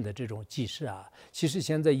人的这种祭祀啊。其实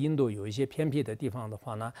现在印度有一些偏僻的地方的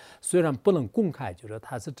话呢，虽然不能公开，就是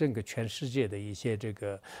它是整个全世界的一些这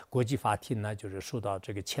个国际法庭呢，就是受到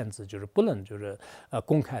这个牵制，就是不能就是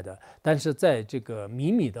公开的。但是在这个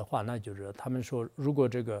秘密的话呢，就是他们说，如果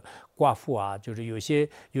这个寡妇啊，就是有些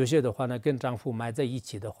的话呢，跟丈夫埋在一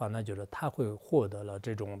起的话呢，就是她会获得了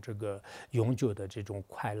这个永久的这种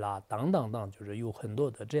快乐等等等，就是有很多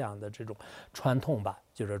的这样的这种传统吧。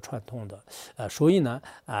就是传统的，所以呢，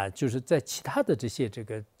就是在其他的这些这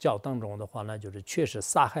个教当中的话呢，就是确实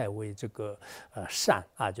杀害为这个善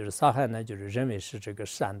啊，就是杀害呢，就是认为是这个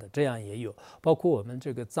善的，这样也有。包括我们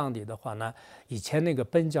这个藏地的话呢，以前那个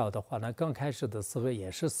本教的话呢，刚开始的时候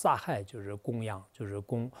也是杀害，就是供养，就是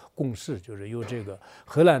供事，就是有这个。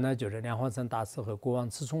后来呢，就是莲花生大师和国王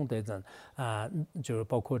慈冲等等就是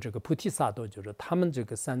包括这个菩提萨埵，就是他们这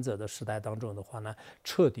个三者的时代当中的话呢，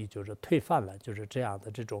彻底就是推翻了，就是这样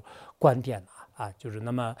的这种观点啊，就是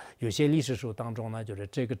那么有些历史书当中呢，就是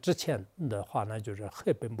这个之前的话呢，就是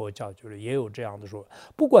黑本波教就是也有这样的说，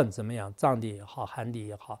不管怎么样，藏地也好，汉地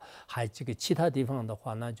也好，还这个其他地方的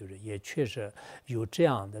话呢，就是也确实有这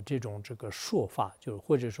样的这个说法，就是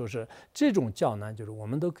或者说是这种教呢，就是我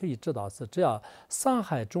们都可以知道是只要伤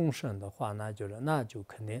害众生的话呢，就是那就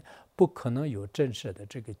肯定不可能有正式的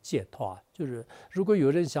这个解脱啊。就是如果有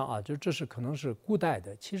人想啊，就这是可能是古代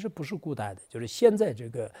的，其实不是古代的，就是现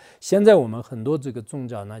在我们很多这个宗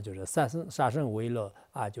教呢，就是杀生为乐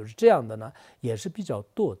啊，就是这样的呢，也是比较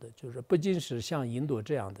多的。就是不仅是像印度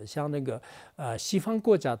这样的，像那个西方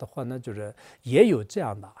国家的话呢，就是也有这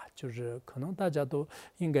样的啊，就是可能大家都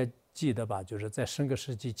应该记得吧，就是在上个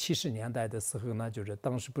世纪70年代的时候呢，就是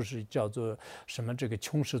当时不是叫做什么这个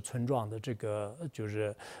穷氏村庄的这个就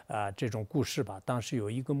是这种故事吧。当时有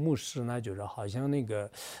一个牧师呢，就是好像那个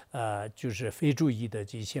就是非洲裔的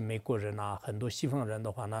这些美国人啊，很多西方人的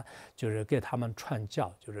话呢，就是给他们传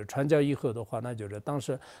教，就是传教以后的话呢，就是当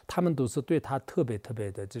时他们都是对他特别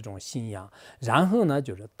的这种信仰，然后呢，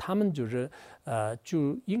就是他们就是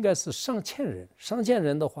就应该是上千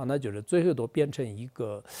人的话呢，就是最后都变成一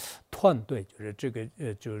个团队，就是这个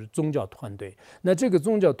就是宗教团队。那这个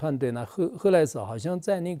宗教团队呢，后来是好像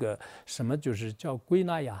在那个什么，就是叫圭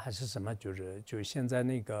纳亚还是什么，就是现在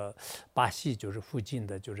那个巴西就是附近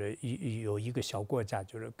的，就是有一个小国家，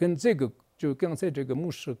就是跟这个。就刚才这个牧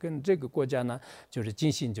师跟这个国家呢，就是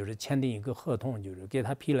进行就是签订一个合同，就是给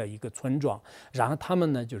他批了一个村庄，然后他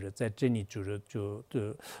们呢就是在这里就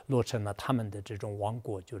落成了他们的这种王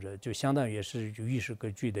国，就相当于是与世隔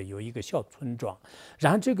绝的有一个小村庄，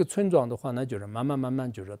然后这个村庄的话呢，就是慢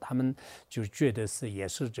慢就是他们就觉得是也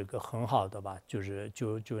是这个很好的吧，就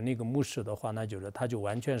那个牧师的话呢，就是他就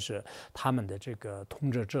完全是他们的这个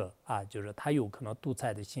统治者啊，就是他有可能独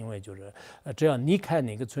裁的行为，就是只要离开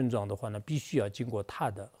那个村庄的话呢，必须要经过他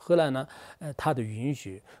的。后来呢，他的允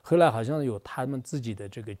许，后来好像有他们自己的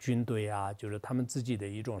这个军队啊，就是他们自己的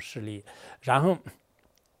一种势力，然后。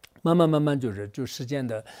慢慢就实践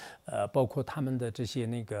的，包括他们的这些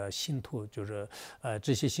那个信徒，就是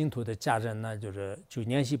这些信徒的家人呢，就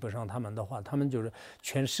联系不上他们的话，他们就是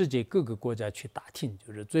全世界各个国家去打听，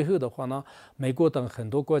就是最后的话呢，美国等很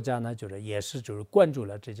多国家呢，就是也是就是关注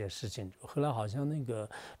了这件事情。后来好像那个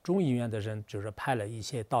众议院的人就是派了一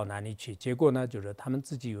些到哪里去，结果呢，就是他们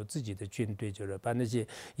自己有自己的军队，就是把那些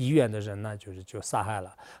议院的人呢，就杀害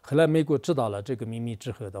了。后来美国知道了这个秘密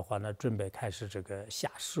之后的话呢，准备开始这个下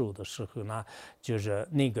手的时候呢，就是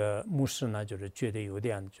那个牧师呢，就是觉得有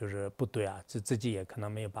点就是不对啊，自己也可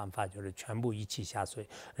能没有办法，就是全部一起下水，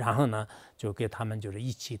然后呢，就给他们就是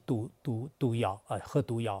一起毒药啊，喝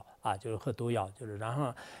毒药啊，就是喝毒药，就是然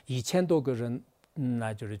后1000多个人。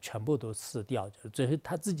那就是全部都死掉，就是最后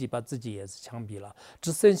他自己把自己也是枪毙了，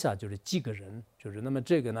只剩下就是几个人，就是那么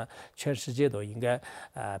这个呢，全世界都应该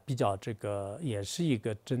比较这个也是一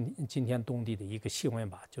个惊天动地的一个新闻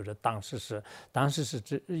吧，就是当时是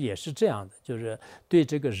也是这样的，就是对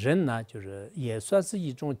这个人呢，就是也算是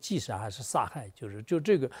一种击杀还是杀害，就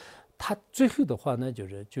这个。他最后的话呢，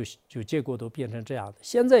就结果都变成这样的。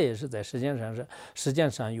现在也是在实践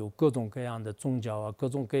上有各种各样的宗教啊，各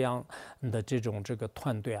种各样的这个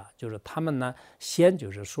团队啊，就是他们呢先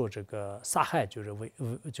就是说这个杀害就是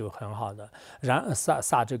就很好的，然后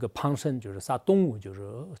杀这个旁生就是杀动物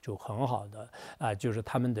就很好的啊，就是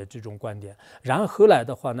他们的这种观点。然后后来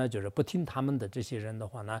的话呢，就是不听他们的这些人的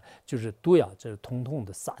话呢，就是都要就是统统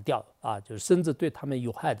的杀掉啊，就是甚至对他们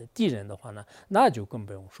有害的敌人的话呢，那就更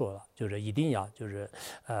不用说了。就是一定要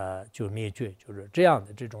就灭绝，就是这样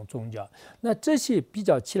的这种宗教。那这些比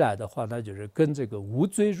较起来的话呢，就是跟这个无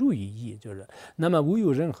罪入于义，就是那么无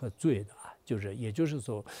有任何罪的。就是也就是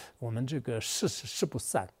说，我们这个事不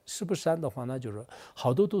善的话呢，就是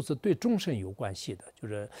好多都是对众生有关系的，就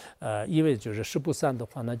是因为就是事不善的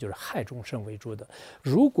话呢，就是害众生为主的。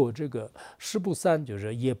如果这个事不善就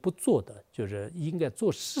是也不做的，就是应该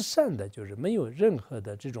做事善的，就是没有任何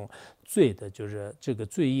的这种罪的，就是这个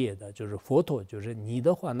罪业的，就是佛陀，就是你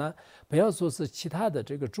的话呢，不要说是其他的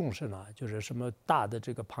这个众生啊，就是什么大的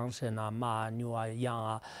这个旁生啊、马啊、牛啊、羊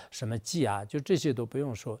啊、什么鸡啊，就这些都不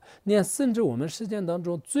用说，甚至我们实践当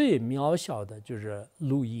中最渺小的就是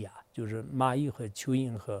蝼蚁啊，就是蚂蚁和蚯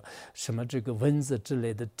蚓和什么这个蚊子之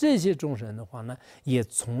类的这些众生的话呢，也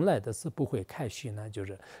从来的是不会开许呢，就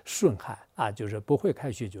是损害啊，就是不会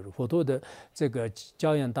开许，就是佛陀的这个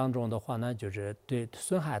教言当中的话呢，就是对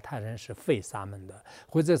损害他人是非沙门的，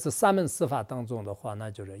或者是沙门司法当中的话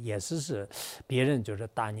呢，就是也是别人就是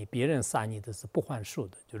打你，别人杀你的是不还手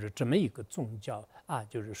的，就是这么一个宗教啊，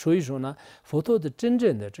就是所以说呢，佛陀的真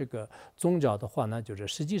正的这个宗教的话呢，就是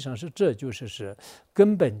实际上是这就是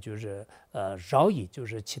根本就是饶益就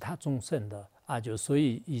是其他众生的就所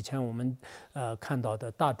以以前我们看到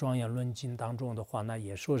的大庄严论经当中的话呢，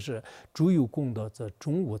也说是诸有功德则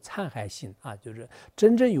终无残害心就是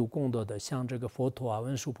真正有功德的，像这个佛陀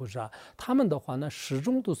文殊菩萨，他们的话呢，始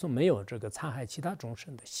终都是没有这个残害其他众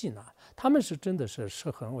生的心他们是真的是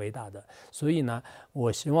很伟大的。所以呢，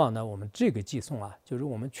我希望呢，我们这个寄诵就是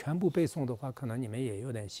我们全部背诵的话，可能你们也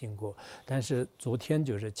有点辛苦。但是昨天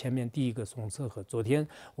就是前面第一个诵册和昨天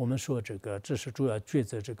我们说这是主要抉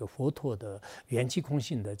择这个佛陀的缘起空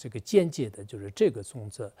性的这个见解的，就是这个诵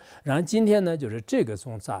册。然后今天呢，就是这个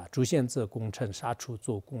诵册诸贤则功成，杀除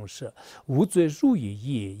作公社，无罪入于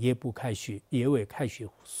业，也不开许，也为开许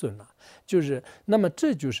顺就是那么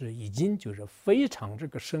这就是已经就是非常这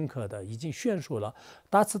个深刻的，已经宣说了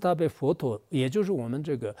大慈大悲佛陀，也就是我们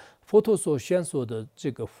这个佛陀所宣说的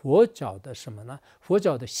这个佛教的什么呢？佛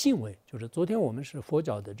教的行为，就是昨天我们是佛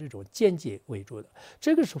教的这种见解为主的，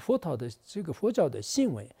这个是佛教的这个佛教的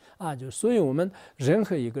行为就所以我们任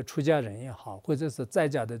何一个出家人也好，或者是在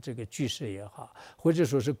家的这个居士也好，或者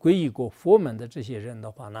说是皈依过佛门的这些人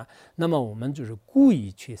的话呢，那么我们就是故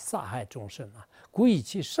意去杀害众生故意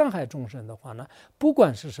去伤害众生的话呢，不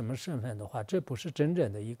管是什么身份的话，这不是真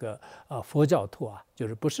正的一个佛教徒就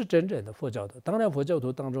是不是真正的佛教徒。当然佛教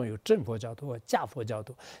徒当中有真佛教徒和假佛教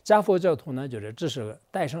徒，假佛教徒呢就是只是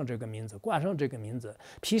带上这个名字，挂上这个名字，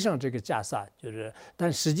披上这个袈裟，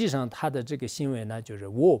但实际上他的这个行为呢就是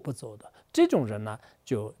无我不走的，这种人呢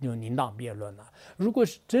就另当别论了。如果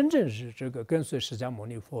是真正是这个跟随释迦牟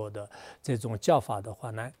尼佛的这种教法的话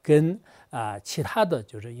呢，跟其他的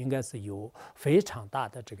就是应该是有非常大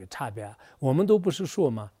的这个差别我们都不是说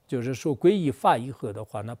嘛，就是说皈依法义和的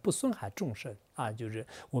话呢，不损害众生就是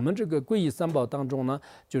我们这个皈依三宝当中呢，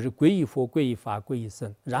就是皈依佛、皈依法、皈依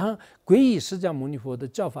僧，然后皈依释迦牟尼佛的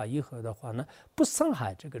教法义和的话呢，不伤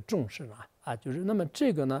害这个众生就是那么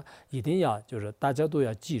这个呢，一定要就是大家都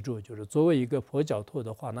要记住，就是作为一个佛教徒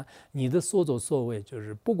的话呢，你的所作所为，就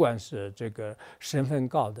是不管是这个身份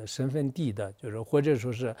高的、身份低的，就是或者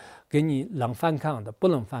说是跟你能反抗的、不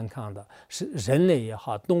能反抗的，是人类也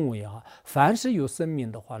好、动物也好，凡是有生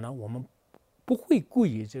命的话呢，我们不会故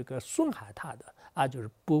意这个损害它的就是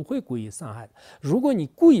不会故意伤害的。如果你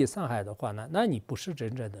故意伤害的话呢，那你不是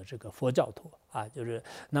真正的这个佛教徒就是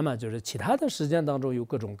那么就是其他的实践当中有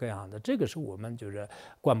各种各样的，这个是我们就是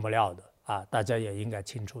管不了的大家也应该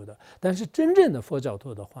清楚的。但是真正的佛教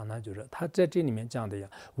徒的话呢，就是他在这里面讲的呀，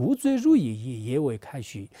无罪入于业，也为开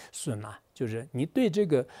许顺就是你对这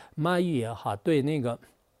个蚂蚁也好，对那个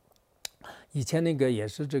以前那个也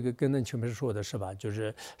是这个跟那前面说的是吧，就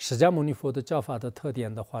是释迦牟尼佛的教法的特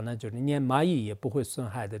点的话呢，就是连蚂蚁也不会损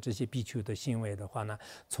害的这些比丘的行为的话呢，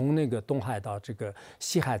从那个东海到这个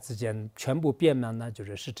西海之间全部遍满呢，就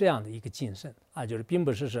是这样的一个精神就是并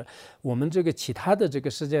不是我们这个其他的这个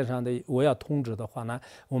世界上的我要统治的话呢，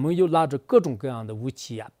我们又拿着各种各样的武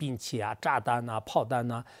器兵器炸弹炮弹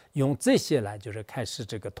用这些来就是开始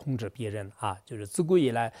这个统治别人就是自古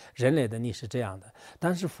以来人类的历史这样的。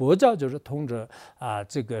但是佛教就是统治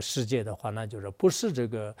这个世界的话呢，就是不是这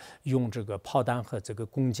个用这个炮弹和这个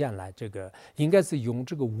弓箭来这个，应该是用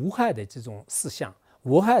这个无害的这种思想、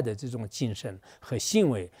无害的这种精神和行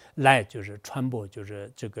为来就是传播就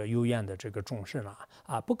是这个有缘的这个众生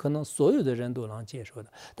不可能所有的人都能接受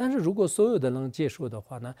的。但是如果所有的能接受的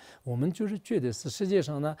话呢，我们就是觉得是世界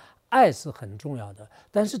上呢爱是很重要的，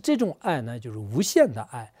但是这种爱呢就是无限的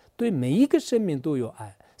爱，对每一个生命都有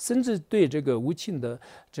爱，甚至对这个无情的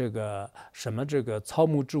这个什么这个草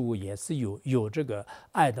木植物也是有这个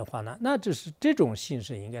爱的话呢，那这种心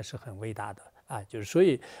是应该是很伟大的就是所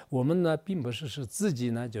以我们呢并不是自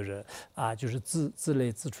己呢就是就是自擂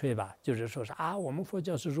自吹吧，就是说是我们佛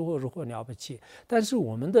教是如何了不起，但是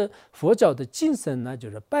我们的佛教的精神呢就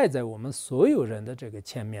是摆在我们所有人的这个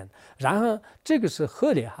前面，然后这个是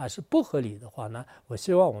合理还是不合理的话呢，我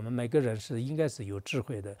希望我们每个人是应该是有智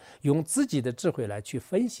慧的，用自己的智慧来去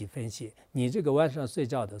分析。你这个晚上睡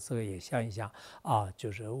觉的时候也想一想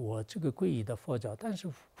就是我这个皈依的佛教，但是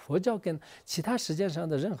佛教跟其他世界上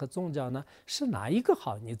的任何宗教呢是哪一个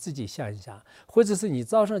好，你自己想一想，或者是你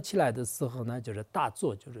早上起来的时候呢就是大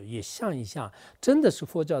坐，就是也想一想，真的是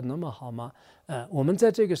佛教那么好吗？我们在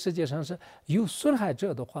这个世界上是有损害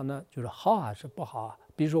者的话呢，就是好还是不好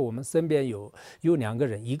比如说我们身边有两个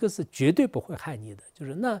人，一个是绝对不会害你的，就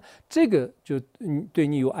是那这个就对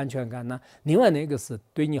你有安全感呢，另外那个是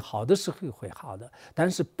对你好的时候会好的，但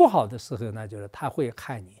是不好的时候呢，就是他会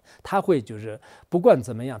害你，他会就是不管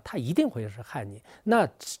怎么样他一定会是害你，那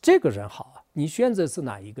这个人好你选择是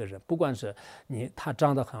哪一个人，不管是他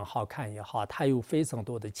长得很好看也好，他有非常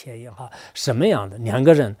多的钱也好，什么样的你两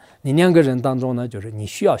个人当中呢，就是你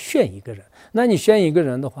需要选一个人，那你选一个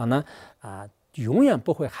人的话呢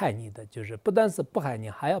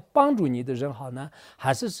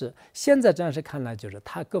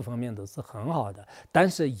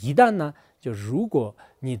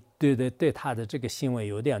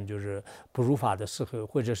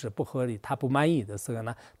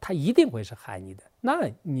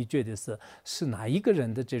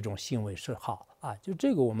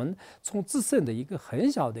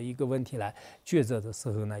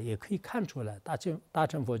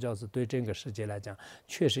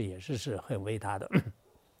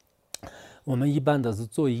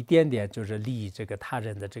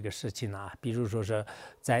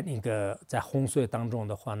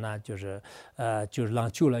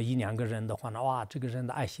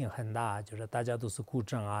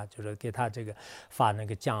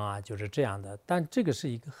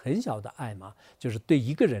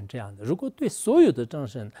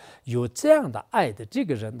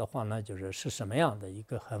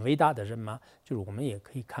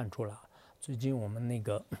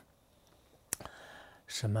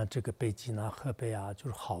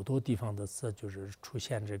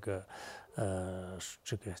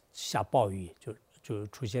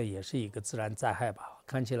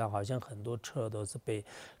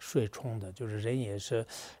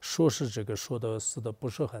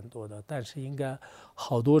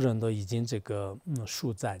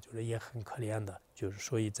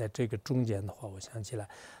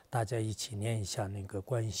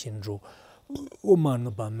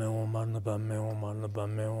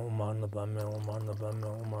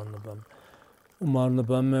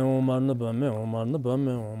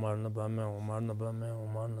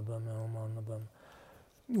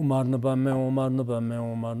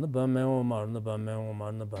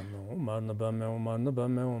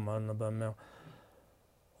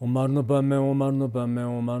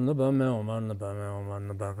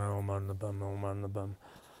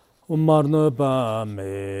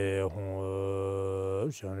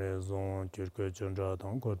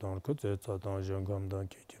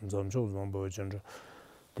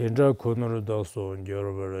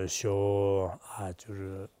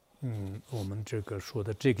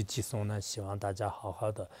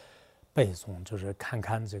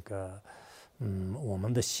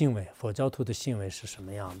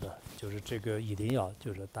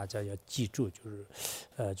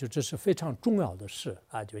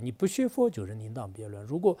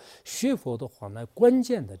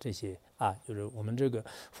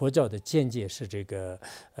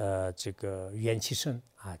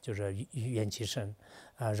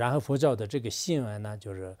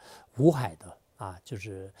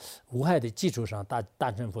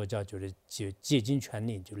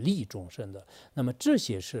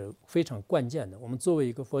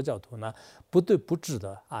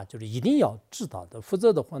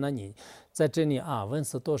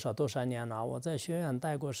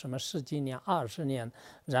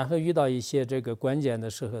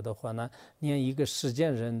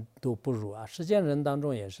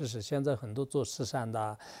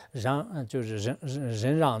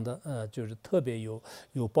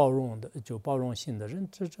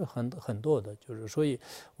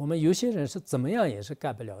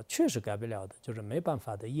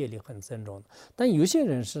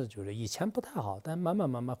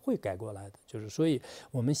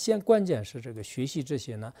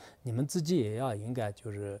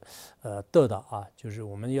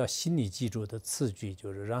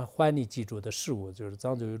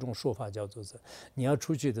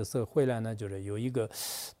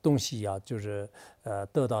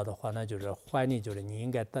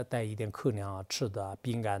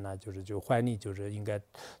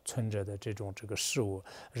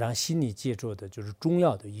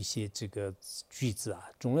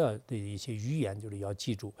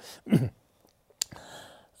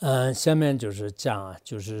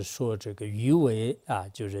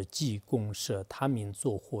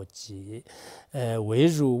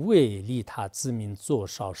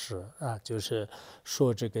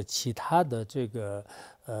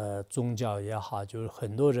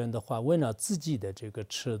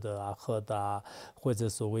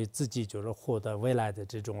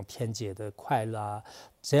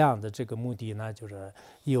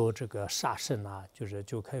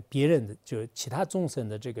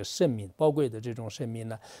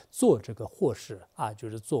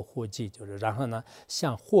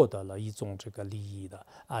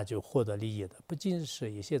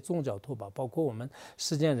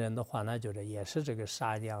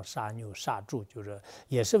羊、杀牛、杀猪，就是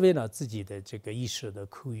也是为了自己的这个一时的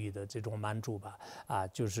口欲的这种满足吧，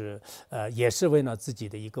就是也是为了自己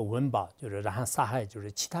的一个温饱，就是然后杀害就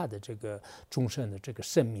是其他的这个众生的这个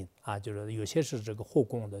生命就是有些是这个后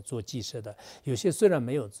宫的做祭祀的，有些虽然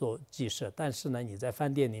没有做祭祀，但是呢你在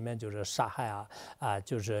饭店里面就是杀害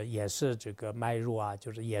就是也是这个卖肉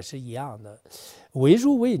就是也是一样的。唯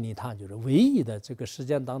如为尼他，就是唯一的这个时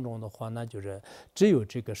间当中的话呢，就是只有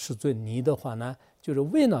这个世尊尼的话呢，就是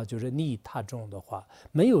为了就是利益他众的话，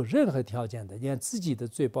没有任何条件的，连自己的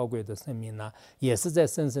最宝贵的生命呢，也是在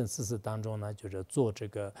生生世世当中呢，就是做这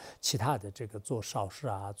个其他的这个做少事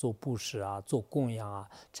做布施做供养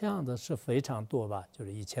这样的是非常多吧。就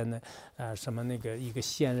是以前呢，什么那个一个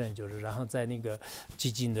仙人，就是然后在那个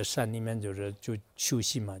寂静的山里面，就修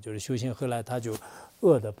行嘛，就是修行，后来他就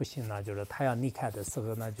饿得不行了，就是他要离开的时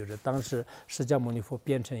候呢，就是当时释迦牟尼佛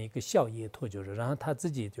变成一个小野兔，就是然后他自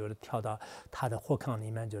己就是跳到他的火炕里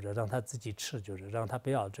面，就是让他自己吃，就是让他不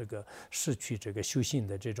要这个失去这个修行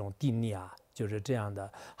的这种定力就是这样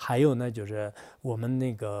的。还有呢，就是我们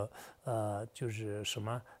那个就是什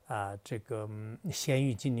么这个咸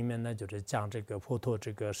鱼经里面呢，就是讲这个佛陀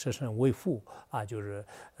这个舍身为父就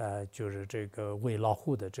是这个为老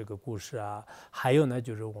虎的这个故事还有呢，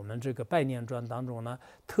就是我们这个百年传当中呢，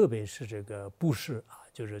特别是这个布施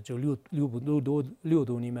就是六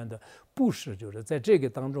度里面的布施，就是在这个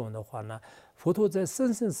当中的话呢，佛陀在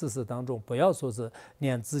生生世世当中，不要说是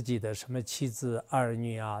连自己的什么妻子儿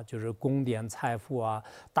女就是宫殿财富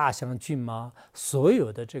大象骏马，所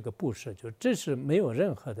有的这个布施，就这是没有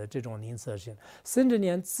任何的这种吝啬性，甚至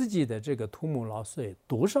连自己的这个土木劳瘁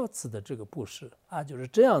多少次的这个布施就是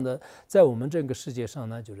这样的。在我们这个世界上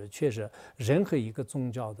呢，就是确实任何一个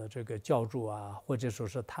宗教的这个教主或者说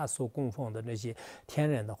是他所供奉的那些天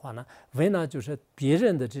人的话呢，为了就是别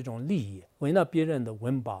人的这种利益，为了别人的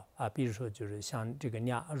温饱比如说就是像这个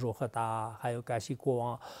냐若诃达还有噶西国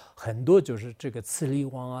王，很多就是这个慈利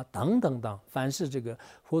王等等等，凡是这个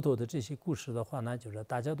佛陀的这些故事的话呢，就是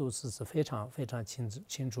大家都是非常非常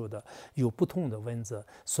清楚的，有不同的文字。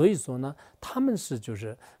所以说呢，他们是就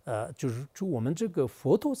是我们这个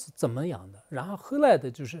佛陀是怎么样的，然后后来的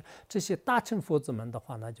就是这些大乘佛子们的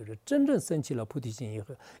话呢，就是真正升起了菩提心以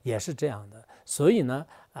后也是这样的。所以呢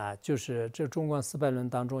就是这中观四百论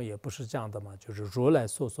当中也不是这样的嘛，就是如来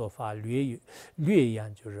说法略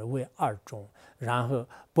言就是为二种，然后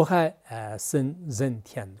不害生人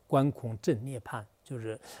天观空正涅槃，就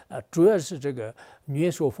是主要是这个略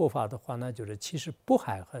说佛法的话呢，就是其实不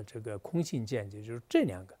害和这个空性见解，就是这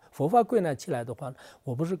两个佛法归纳起来的话，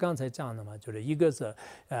我不是刚才讲的嘛，就是一个是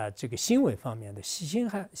这个行为方面的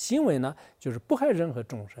行为呢，就是不害任何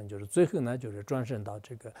众生，就是最后呢就是转生到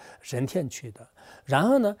这个人天去的。然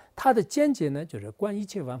后呢，它的见解呢，就是观一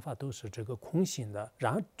切万法都是这个空性的，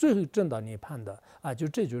然后最后证到涅槃的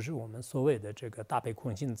这就是我们所谓的这个大悲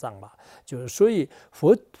空性藏吧。就是所以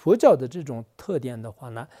佛教的这种特点的话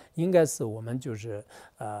呢，应该是我们就是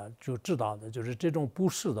就知道的，就是这种布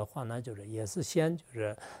施的话呢，就是也是先就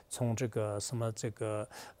是从这个什么这个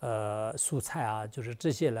蔬菜就是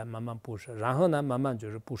这些来慢慢布施，然后呢慢慢就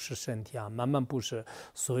是布施身体慢慢布施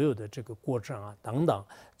所有的这个过程等等。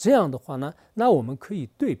这样的话呢，那我们可以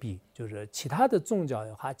对比，就是其他的宗教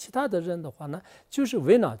也好，其他的人的话呢，就是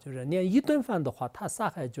为了就是连一顿饭的话，他杀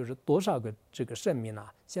害就是多少个这个生命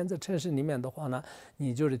现在城市里面的话呢，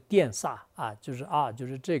你就是电杀就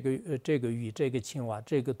是这个鱼、这个青蛙、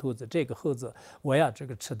这个兔子、这个猴子，我要这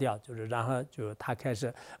个吃掉，就是然后就他开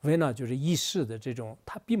始为了就是一时的这种，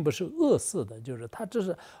他并不是恶事的，就是他这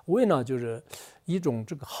是为了就是一种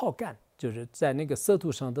这个好干。就是在那个色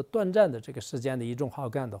土上的短暂的这个时间的一种好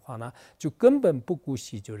感的话呢，就根本不顾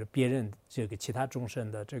惜就是别人这个其他众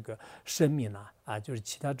生的这个生命就是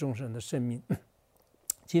其他众生的生命。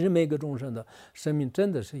其实每个众生的生命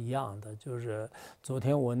真的是一样的。就是昨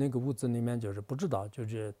天我那个屋子里面就是不知道，就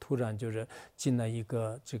是突然就是进了一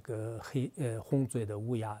个这个红嘴的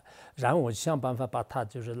乌鸦，然后我想办法把它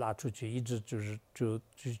就是拉出去，一直就是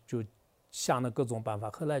就想了各种办法，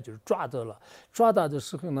后来就是抓到了。抓到的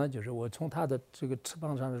时候呢，就是我从它的这个翅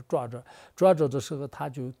膀上抓着的时候，它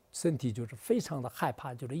就身体就是非常的害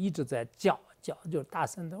怕，就是一直在叫，就大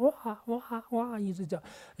声的哇哇哇一直叫，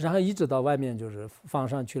然后一直到外面就是放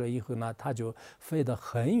上去了以后呢，它就飞得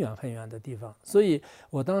很远很远的地方。所以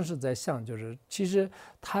我当时在想，就是其实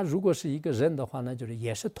他如果是一个人的话呢，就是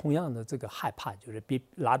也是同样的这个害怕，就是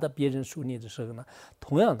拉到别人手里的时候呢，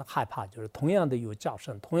同样的害怕，就是同样的有叫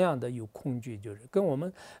声，同样的有恐惧，就是跟我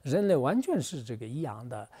们人类完全是这个一样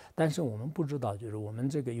的。但是我们不知道，就是我们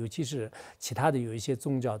这个尤其是其他的有一些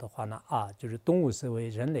宗教的话呢就是动物是为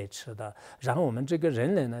人类吃的，然后我们这个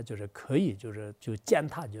人类呢，就是可以就践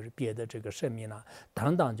踏就是别的这个生命啊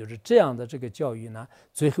等等，就是这样的这个教育呢，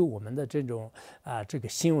最后我们的这种这个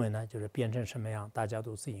行为呢，就是变成什么样，大家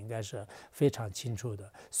都是应该是非常清楚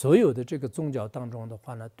的。所有的这个宗教当中的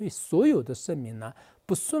话呢，对所有的生命呢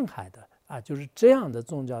不损害的。就是这样的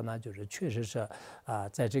宗教呢，就是确实是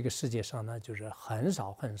在这个世界上呢，就是很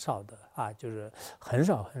少的就是很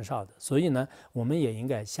少的。所以呢，我们也应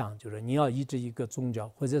该想，就是你要依着一个宗教，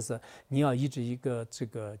或者是你要依着一个这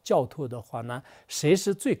个教徒的话呢，谁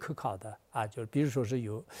是最可靠的就是比如说是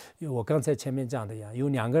有我刚才前面讲的一样，有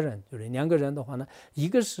2个人，就是2个人的话呢，一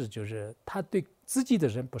个是就是他对自己的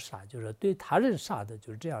人不杀，就是对他人杀的，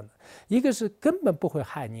就是这样的；一个是根本不会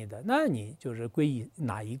害你的，那你就是归于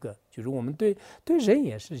哪一个？就是我们对人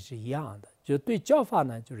也是一样的，就是对教法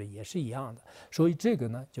呢，就是也是一样的。所以这个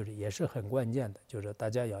呢，就是也是很关键的，就是大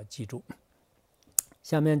家要记住。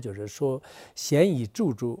下面就是说，贤以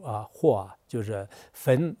助惑就是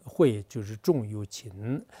分会就是重有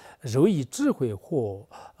情，柔以智慧惑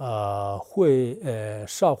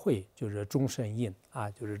少慧就是终身印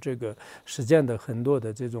就是这个实践的很多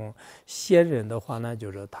的这种先人的话呢，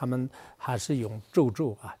就是他们还是用咒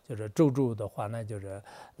助就是咒助的话呢，就是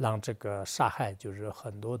让这个杀害就是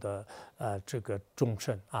很多的这个众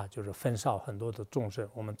生就是分少很多的众生。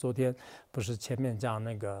我们昨天不是前面讲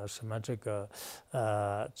那个什么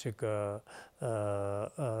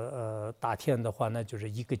大天的话呢，就是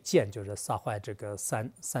一个箭就是杀坏这个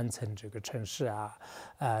三层这个城市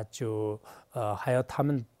还有他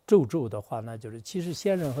们咒助的话呢，就是其实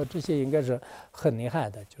先人和这些应该是很厉害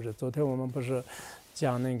的。就是昨天我们不是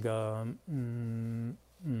讲那个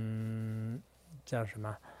讲什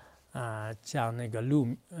么讲那个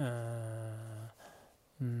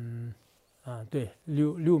对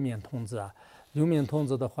六面童子六面童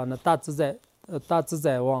子的话呢，大自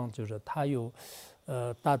在王就是他有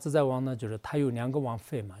大自在王呢，就是他有2个王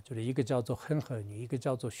妃嘛，就是一个叫做恒河女，一个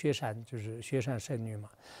叫做雪山，就是雪山圣女嘛。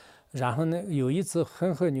然后呢，有一次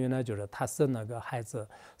恒河女呢，就是她生了个孩子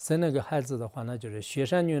的话呢，就是雪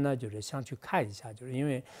山女呢，就是想去看一下，就是因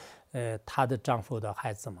为她的丈夫的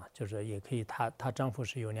孩子嘛，就是也可以她丈夫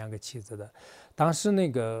是有2个妻子的。当时那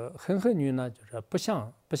个恒河女呢，就是不想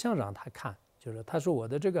让她看，就是她说我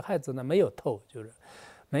的这个孩子呢没有头，就是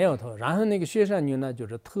没有头。然后那个雪山女呢，就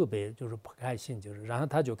是特别就是不开心，就是然后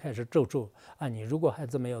她就开始咒助你如果孩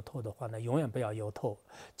子没有头的话呢，永远不要有头。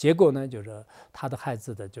结果呢，就是她的孩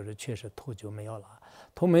子的就是确实头就没有了。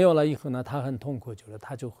头没有了以后呢，她很痛苦，就是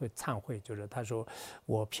她就会忏悔，就是她说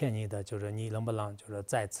我骗你的，就是你能不能就是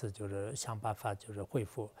再次就是想办法就是恢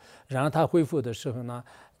复。然后她恢复的时候呢，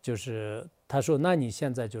就是他说那你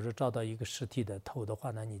现在就是找到一个实体的头的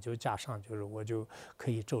话呢，你就加上就是我就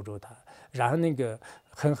可以咒他。然后那个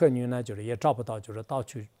恒河女呢，就是也找不到，就是到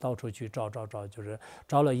处去找，就是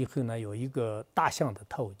找了以后呢，有一个大象的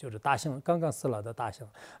头，就是大象刚刚死了的大象，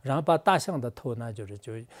然后把大象的头呢，就是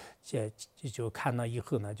就看了以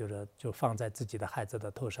后呢，就放在自己的孩子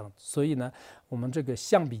的头上。所以呢，我们这个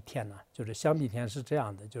象鼻天呢，就是象鼻天是这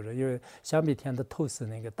样的，就是因为象鼻天的头是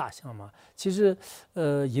那个大象嘛。其实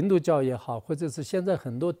印度教也好，或者是现在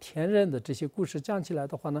很多天然的这些故事讲起来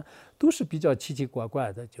的话呢，都是比较奇奇怪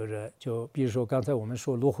怪的。就比如说刚才我们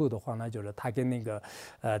说落后的话呢，就是他跟那个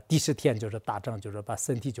第10天就是打仗，就是把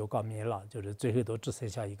身体就搞没了，就是最后都只剩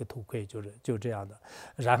下一个头盔，就这样的。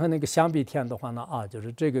然后那个象鼻天的话呢就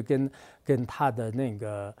是这个跟他的那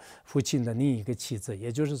个父亲的另一个妻子，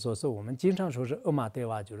也就是说是我们经常说是阿玛德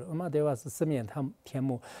瓦，就是阿玛德瓦是四面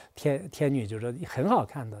天女，就是很好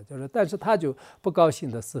看的，就是但是他就不高兴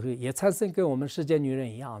的时候，也产生跟我们世界女人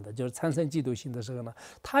一样的，就是产生嫉妒心的时候呢，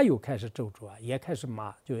他又开始咒诅也开始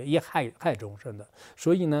骂，就也害众生的。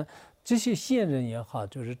所以呢，这些先人也好，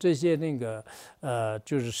就是这些那个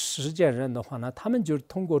就是实践人的话呢，他们就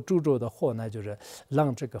通过诅咒的祸呢，就是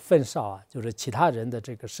让这个焚烧就是其他人的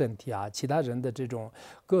这个身体其他人的这种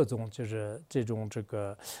各种就是这种这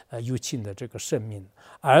个有情的这个生命。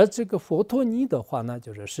而这个佛陀尼的话呢，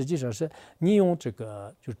就是实际上是你用这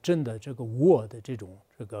个就真的这个无我的这种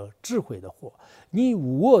这个智慧的火，你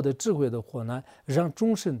无我的智慧的火呢，让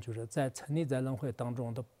众生就是在沉溺在轮回当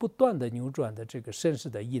中的不断的扭转的这个生死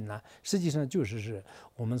的因呢，实际上就是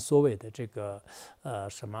我们所谓的这个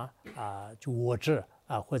就我执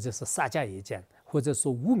或者是撒迦耶见，或者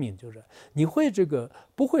说无明，就是你会这个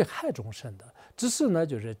不会害众生的，只是呢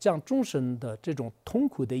就是将众生的这种痛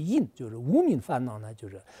苦的因，就是无明烦恼呢，就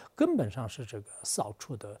是根本上是这个扫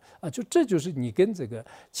除的就这就是你跟这个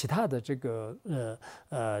其他的这个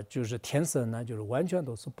就是天色呢，就是完全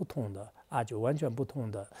都是不同的就完全不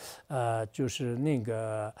同的就是那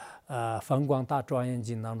个梵光大庄严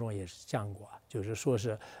经当中也是讲过，就是说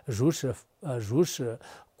是如是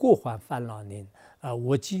过患烦恼人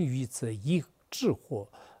我今于此一智惑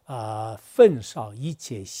焚烧一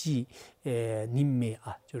切息宁灭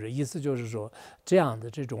就是意思就是说，这样的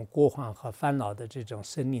这种过患和烦恼的这种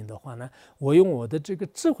生命的话呢，我用我的这个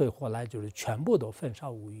智慧火来，就是全部都焚烧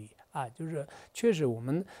无余就是确实我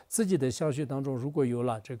们自己的相续当中，如果有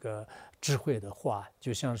了这个智慧的话，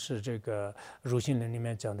就像是这个如心论里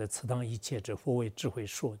面讲的"此当一切之佛为智慧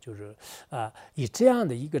说"，就是以这样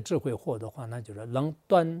的一个智慧火的话，那就是能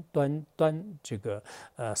端这个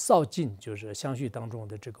扫尽，就是相续当中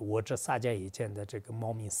的这个我执撒迦耶见的这个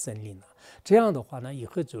猫命森林这样的话呢，以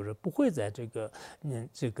后就是不会在这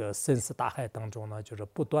个生死大海当中呢，就是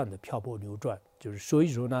不断的漂泊流转。就是所以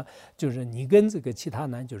说呢，就是你跟这个其他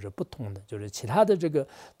呢就是不同的，就是其他的这个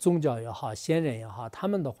宗教也好，先人也好，他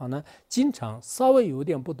们的话呢，经常稍微有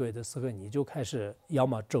点不对的时候，你就开始要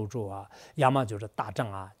么咒咒要么就是打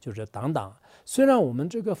仗就是等等。虽然我们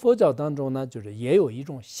这个佛教当中呢，就是也有一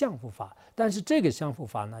种相付法，但是这个相付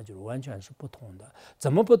法呢，就是完全是不同的。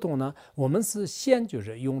怎么不同呢？我们是先就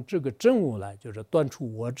是用这个真悟来，就是断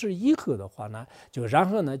除我执以后的话呢，就然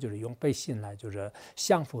后呢，就是用悲心来，就是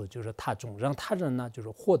相付，就是他众，让他人呢，就是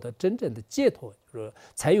获得真正的解脱，就是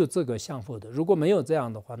才有这个相付的。如果没有这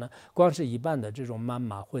样的话呢，光是一般的这种谩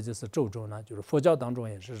骂或者是咒咒呢，就是佛教当中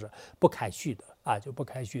也是不开序的就不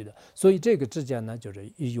开序的。所以这个之间呢，就是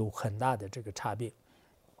有很大的这个差别。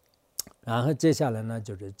然后接下来呢，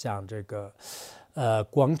就是讲这个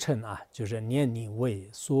光称就是念你为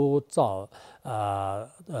所造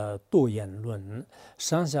多言论，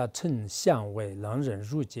上下称相为能人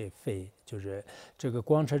入界非。就是这个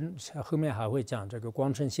光称，后面还会讲这个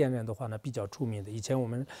光称仙人的话呢，比较出名的。以前我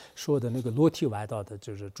们说的那个裸体外道的，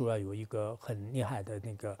就是主要有一个很厉害的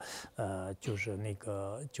那个就是那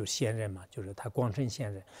个就仙人嘛，就是他光称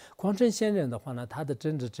仙人。光称仙人的话呢，他的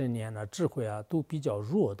真知正念智慧都比较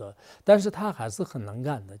弱的，但是他还是很能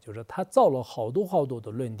干的，就是他造了好多的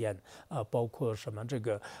论点包括什么这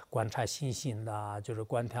个观察星星的就是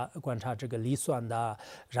观察这个离算的，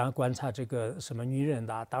然后观察这个什么女人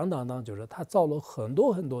的等等，就是他造了很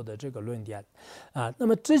多的这个论点那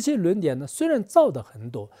么这些论点呢，虽然造的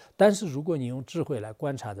很多，但是如果你用智慧来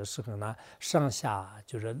观察的时候呢，上下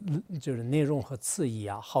就是内容和次义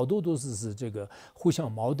好多都是这个互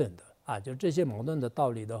相矛盾的就这些矛盾的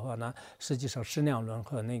道理的话呢，实际上释量论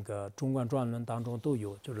和那个中观专论当中都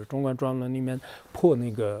有，就是中观专论里面破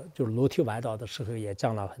那个就是裸体外道的时候也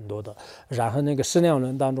讲了很多的，然后那个释量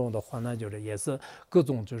论当中的话呢，就是也是各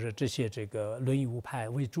种就是这些这个论义无派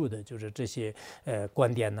为主的，就是这些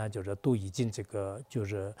观点呢，就是都已经这个就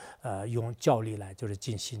是用教理来就是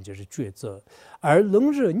进行就是抉择，而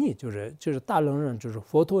楞热尼就是大楞人就是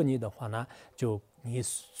佛陀尼的话呢，就你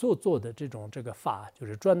所做的这个法，就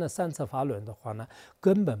是转的三次法轮的话呢，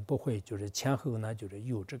根本不会就是前后呢就是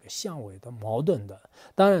有这个相违的矛盾的。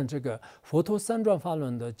当然，这个佛陀三转法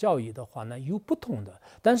轮的教义的话呢，有不同的，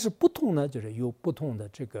但是不同呢就是有不同的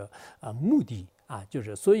这个目的就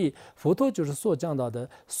是所以佛陀就是所讲到的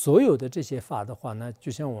所有的这些法的话呢，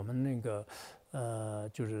就像我们那个。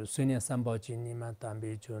就是随念三宝经里面，单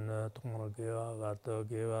臂就呢，通了给瓦德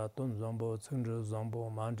给瓦顿双波，称之双波，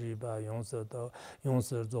满之把用色道，用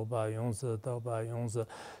色做把用色道把用色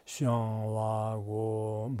向瓦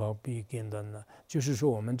国宝比根的呢，就是说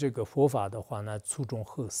我们这个佛法的话呢，初中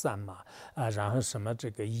后三嘛然后什么这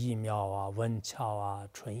个义妙文巧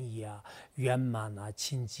纯义圆满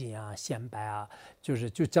清净显白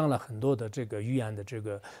就讲了很多的这个语言的这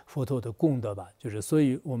个佛陀的功德吧，就是所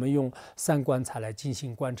以我们用三观察来进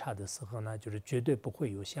行观察的时候呢，就是绝对不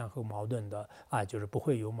会有先后矛盾的就是不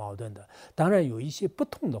会有矛盾的。当然有一些不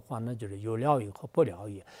同的话呢，就是有疗愈和不疗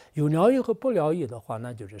愈。有疗愈和不疗愈的话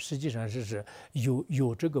呢，就是实际上是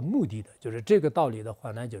有这个目的的。就是这个道理的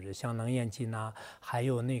话呢，就是像楞严经还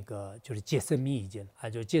有那个就是戒僧密意经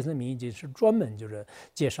就戒僧密意经是专门就是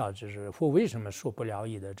介绍就是佛为什么说不疗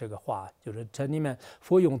愈的这个话，就是这里面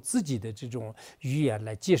佛用自己的这种语言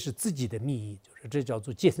来解释自己的密意，就是这叫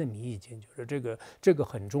做戒僧密意经，就是这个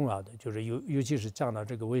很重要的，就是尤其是讲到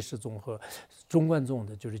这个唯识宗和中观宗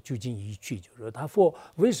的，就是究竟依据，就是他佛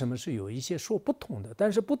为什么是有一些说不同的，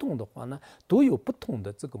但是不同的话呢，都有不同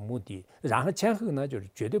的这个目的，然后前后呢，就是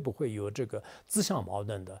绝对不会有这个自相矛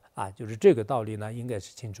盾的就是这个道理呢，应该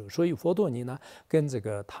是清楚。所以佛陀尼呢，跟这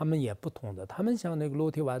个他们也不同的，他们像那个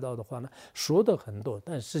裸体外道的话呢，说的很多，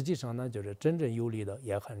但实际上呢，就是真正有理的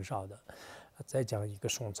也很少的。再讲一个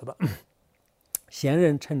颂词吧。贤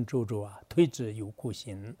人称周周推之有苦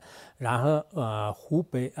心，然后湖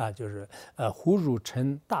北就是湖汝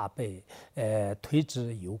称大悲推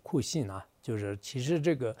之有苦心就是其实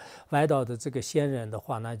这个外道的这个仙人的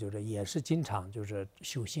话呢，就是也是经常就是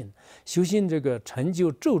修行这个成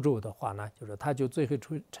就咒咒的话呢，就是他就最后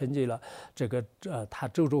成就了这个他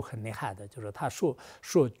咒咒很厉害的，就是他说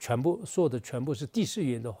的全部是第四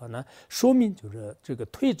云的话呢，说明就是这个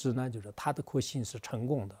退职呢，就是他的苦行是成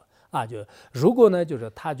功的。就如果呢，就是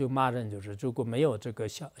他就骂人，就是如果没有这个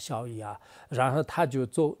效益啊，然后他就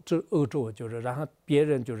做这恶咒，就是然后别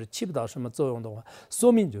人就是起不到什么作用的话，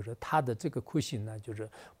说明就是他的这个苦行呢，就是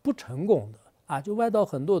不成功的。就外道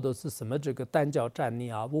很多都是什么这个单脚站立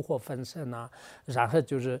啊、无火焚身啊，然后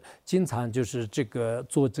就是经常就是这个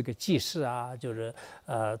做这个祭祀啊，就是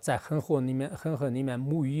在恒河里面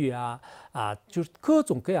沐浴啊，就是各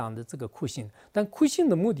种各样的这个苦行。但苦行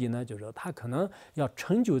的目的呢，就是他可能要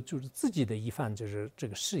成就就是自己的一番就是这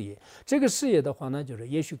个事业。这个事业的话呢，就是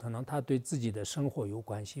也许可能他对自己的生活有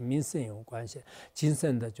关系、民生有关系、精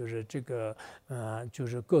神的就是这个就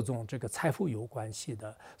是各种这个财富有关系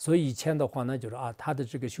的。所以以前的话呢，就是他的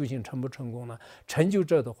这个修行成不成功呢？成就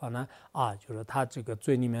者的话呢，就是他这个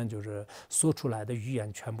嘴里面就是说出来的语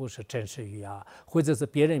言全部是真实语啊，或者是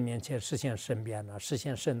别人面前实现身边啊，实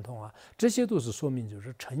现神通啊，这些都是说明就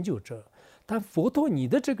是成就者。但佛陀你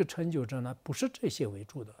的这个成就者呢，不是这些为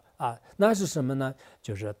主的那是什么呢？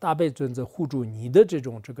就是大悲尊者护住你的这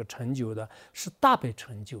个成就的是大悲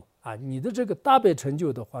成就你的这个大悲成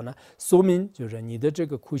就的话呢，说明就是你的这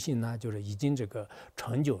个苦行呢，就是已经这个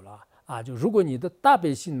成就了。就如果你的大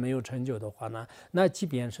悲心没有成就的话呢，那即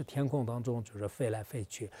便是天空当中就是飞来飞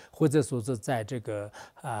去，或者说是在这个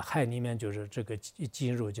海里面就是这个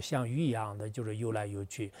进入就像鱼一样的就是游来游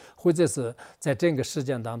去，或者是在整个世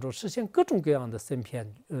界当中实现各种各样的身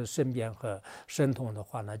边和神通的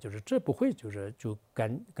话呢，就是这不会就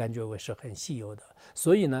感觉为是很稀有的。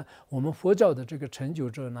所以呢，我们佛教的这个成就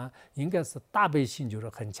者呢，应该是大悲心就是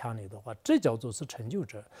很强烈的话，这叫做是成就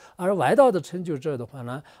者。而外道的成就者的话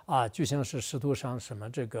呢，就像是石头上什么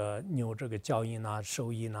这个牛这个脚印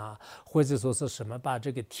手印或者说是什么把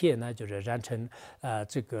这个铁呢就是燃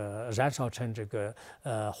烧成这个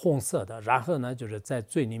红色的，然后呢就是在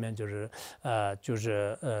嘴里面就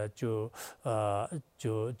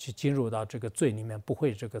进入到这个嘴里面不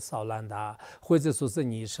会这个骚烂的，或者说是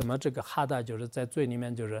你什么这个哈达就是在嘴里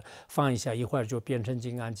面就是放一下，一会儿就变成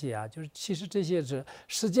金刚界就是其实这些是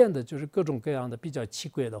实践的，就是各种各样的比较奇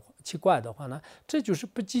怪的话呢，这就是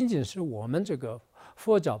不仅仅是我们这个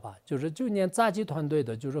佛教吧，就连杂技团队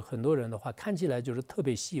的，就是很多人的话看起来就是特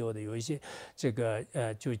别稀有的，有一些这个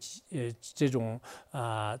这种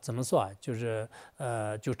怎么说就是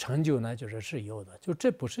就成就呢，是有的，就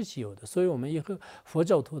这不是稀有的。所以我们以后佛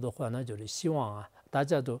教徒的话呢，就是希望大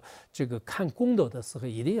家都这个看功德的时候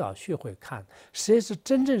一定要学会看谁是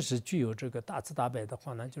真正是具有这个大慈大悲的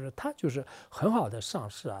话呢，就是他就是很好的上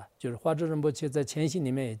师就是华州仁波切在前行里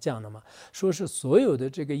面也讲了嘛，说是所有的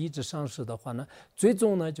这个一直上师的话呢，最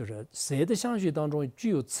终呢就是谁的相续当中具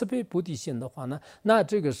有慈悲菩提心的话呢，那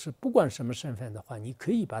这个是不管什么身份的话，你可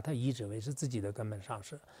以把它依止为是自己的根本上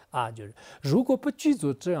师就是如果不具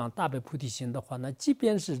足这样大悲菩提心的话呢，即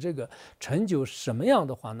便是这个成就什么样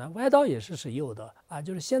的话呢，外道也是有的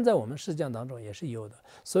就是现在我们实践当中也是有的。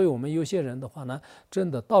所以我们有些人的话呢，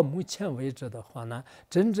真的到目前为止的话呢，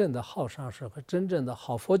真正的好上师和真正的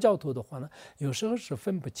好佛教徒的话呢，有时候是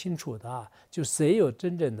分不清楚的就谁有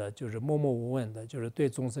真正的就是默默无闻的，就是对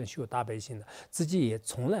众生修大悲心的，自己也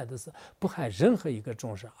从来的是不害任何一个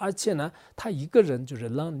众生，而且呢，他一个人就是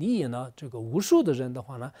能利益呢这个无数的人的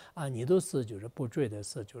话呢，你都是就是不觉得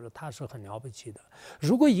是就是他是很了不起的。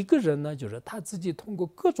如果一个人呢，就是他自己通过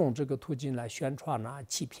各种这个途径来宣传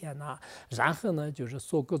欺骗然后呢就是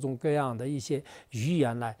说各种各样的一些语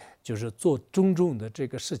言来就是做种种的这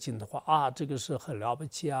个事情的话这个是很了不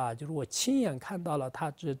起就是我亲眼看到了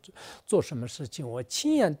他这做什么事情，我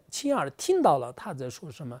亲耳听到了他在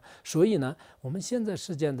说什么。所以呢，我们现在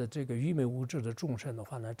世间的这个愚昧无知的众生的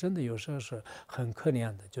话呢，真的有时候是很可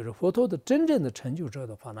怜的。就是佛陀的真正的成就者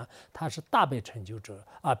的话呢，他是大悲成就者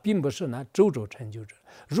并不是呢周周成就者。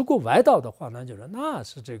如果外道的话呢，就是那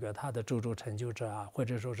是这个他的周周成就者或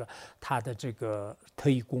者说是他的这个特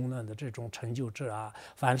异功能的这种成就者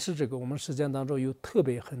凡是这个我们实践当中有特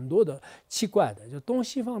别很多的奇怪的，就东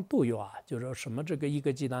西方都有就是什么这个一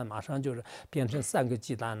个鸡蛋马上就是变成3个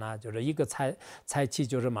鸡蛋就是一个菜器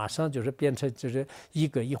就是马上就是变成就是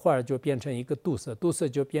一会儿就变成一个肚色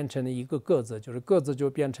就变成了一个个子，就是个子就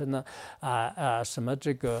变成了什么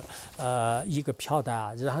这个一个飘带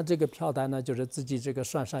然后这个飘带呢就是自己这个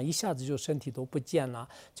算上一下子就身体都不见了。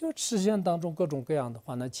就实践当中各种各样的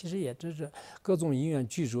话呢，其实也就是各种因缘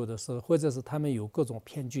具足的时候，或者是他们有各种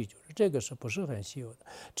偏具具，就是这个是不是很稀有的？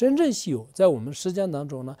真正稀有，在我们实践当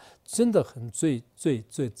中呢，真的很最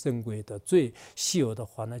珍贵的、最稀有的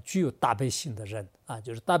话呢，具有大悲心的人啊，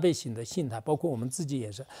就是大悲心的心态，包括我们自己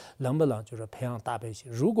也是，能不能就是培养大悲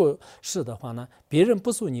心？如果是的话呢，别人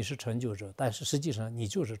不说你是成就者，但是实际上你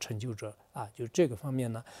就是成就者啊，就这个方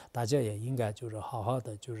面呢，大家也应该就是好好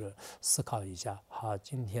的就是思考一下。好，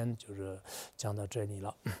今天就是讲到这里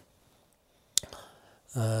了。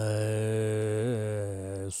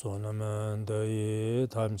所那么的一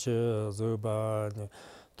谈起这把呢，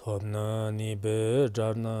托那你别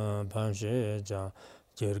这那盘学家，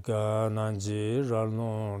今个南极热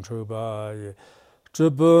弄出把也，这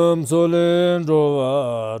本做人着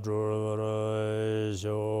啊着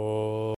修。